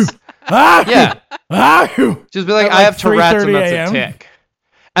this. Yeah. Just be like, I have Tourette's and that's a tick.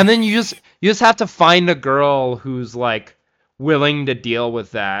 And then you just have to find a girl who's like willing to deal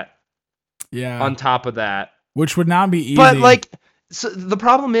with that. Yeah. On top of that. Which would not be easy. But like, so the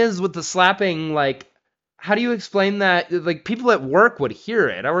problem is with the slapping, like, how do you explain that? Like, people at work would hear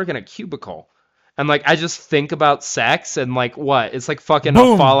it. I work in a cubicle. And, like, I just think about sex and, like, what? It's like fucking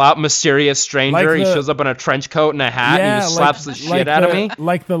a Fallout mysterious stranger. He shows up in a trench coat and a hat and he just slaps the shit out of me.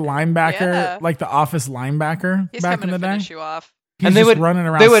 Like the linebacker, like the office linebacker back in the day. Finish you off. And they would running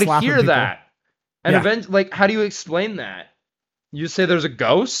around. They would hear people. that. And eventually, like, how do you explain that? You say there's a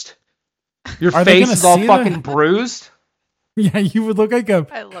ghost? Your face is all fucking bruised? Yeah, you would look like a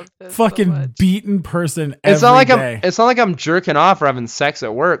fucking beaten person every day. It's not like I'm jerking off or having sex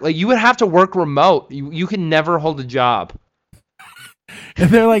at work. Like, you would have to work remote. You can never hold a job. And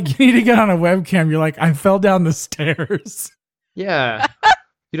they're like, you need to get on a webcam. You're like, I fell down the stairs. Yeah.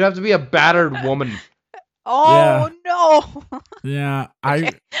 You'd have to be a battered woman. Oh, no. Yeah.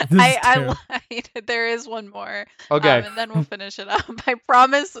 Okay. I lied. There is one more. Okay. And then we'll finish it up. I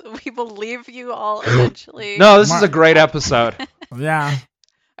promise we will leave you all eventually. No, this is a great episode. Yeah.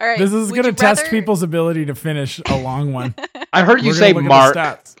 All right. This is going to test people's ability to finish a long one. I heard you say Mark.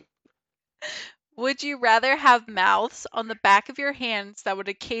 Would you rather have mouths on the back of your hands that would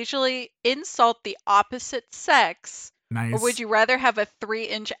occasionally insult the opposite sex? Nice. Or would you rather have a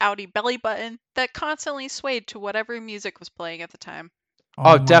 3-inch outie belly button that constantly swayed to whatever music was playing at the time?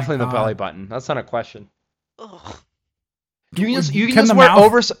 Oh, definitely the belly button. That's not a question. Ugh. You can just wear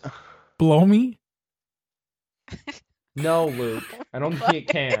over. Blow me? No, Luke. I don't think it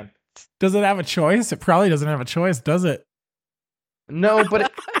can. Does it have a choice? It probably doesn't have a choice, does it? No,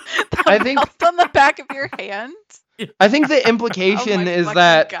 but I think on the back of your hand. I think the implication is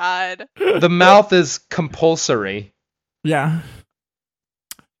that the mouth is compulsory. Yeah.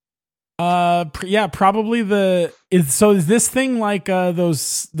 Yeah, probably is this thing like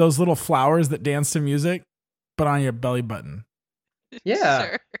those little flowers that dance to music, but on your belly button? Yeah.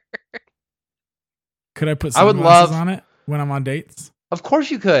 Sure. Could I put sunglasses on it when I'm on dates? Of course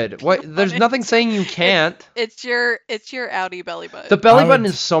you could. What? There's nothing saying you can't. It's your outie belly button. The belly button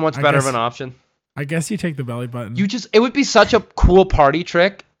is so much better of an option. I guess you take the belly button. It would be such a cool party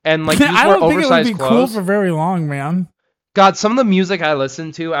trick, and like you just wear oversized clothes. I don't think it would be cool for very long, man. God, some of the music I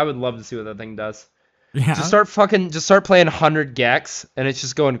listen to, I would love to see what that thing does. Yeah. Just start playing 100 gecs, and it's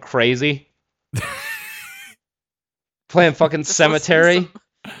just going crazy. Playing fucking Cemetery.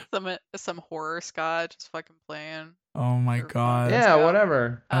 Some horror ska, just fucking playing. Oh my god. Yeah,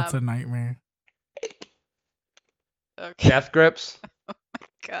 whatever. That's a nightmare. Okay. Death Grips. Oh my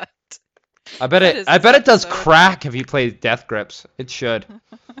god. I bet it does crack if you play Death Grips. It should.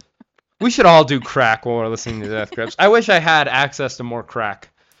 We should all do crack while we're listening to Death Grips. I wish I had access to more crack.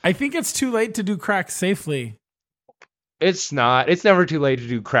 I think it's too late to do crack safely. It's not. It's never too late to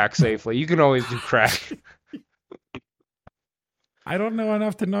do crack safely. You can always do crack. I don't know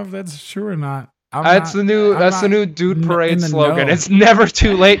enough to know if that's true or not. That's the new Dude Parade slogan. know. It's never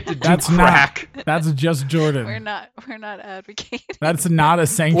too late to do crack. That's just Jordan. We're not advocating. That's not a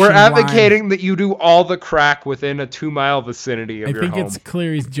sanctioned We're advocating that you do all the crack within a 2-mile vicinity of your home. I think it's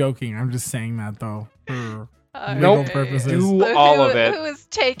clear he's joking. I'm just saying that though. For legal right. purposes. Do So all of it. Who is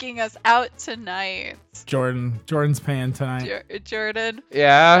taking us out tonight? Jordan's paying tonight. Jordan?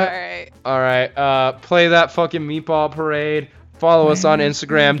 Yeah. All right. Play that fucking Meatball Parade. Follow us on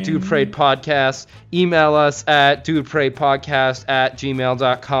Instagram, Dude Parade Podcast. Email us at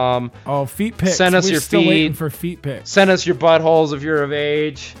dudeparadepodcast@gmail.com. Oh, feet pics. Send us We're your still feet. waiting for feet pics. Send us your buttholes if you're of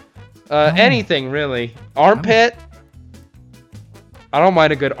age. Anything, really. Armpit. I don't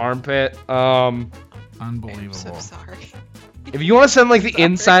mind a good armpit. Unbelievable. I'm so sorry. If you want to send like the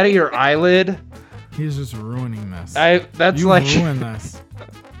inside of your eyelid. He's just ruining this. That's you like. ruined this.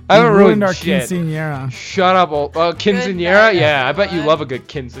 I haven't ruined our shit. quinceañera. Shut up, old. Quinceañera? Yeah, I bet you love a good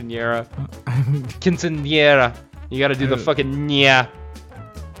quinceañera. Quinceañera. You gotta do the fucking nya.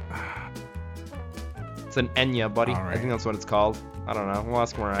 It's an enya, buddy. Right. I think that's what it's called. I don't know. We'll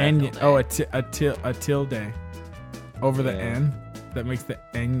ask Mariah. Enya. Oh, a tilde. Over the N. That makes the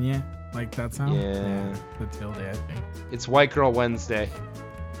enya like that sound? Yeah. The tilde, I think. It's White Girl Wednesday.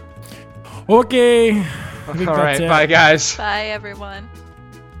 Okay. All right. Bye, guys. Bye, everyone.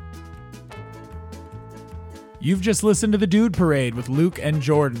 You've just listened to The Dude Parade with Luke and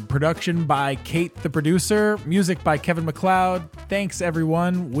Jordan. Production by Kate, the producer. Music by Kevin MacLeod. Thanks,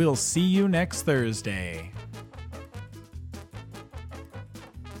 everyone. We'll see you next Thursday.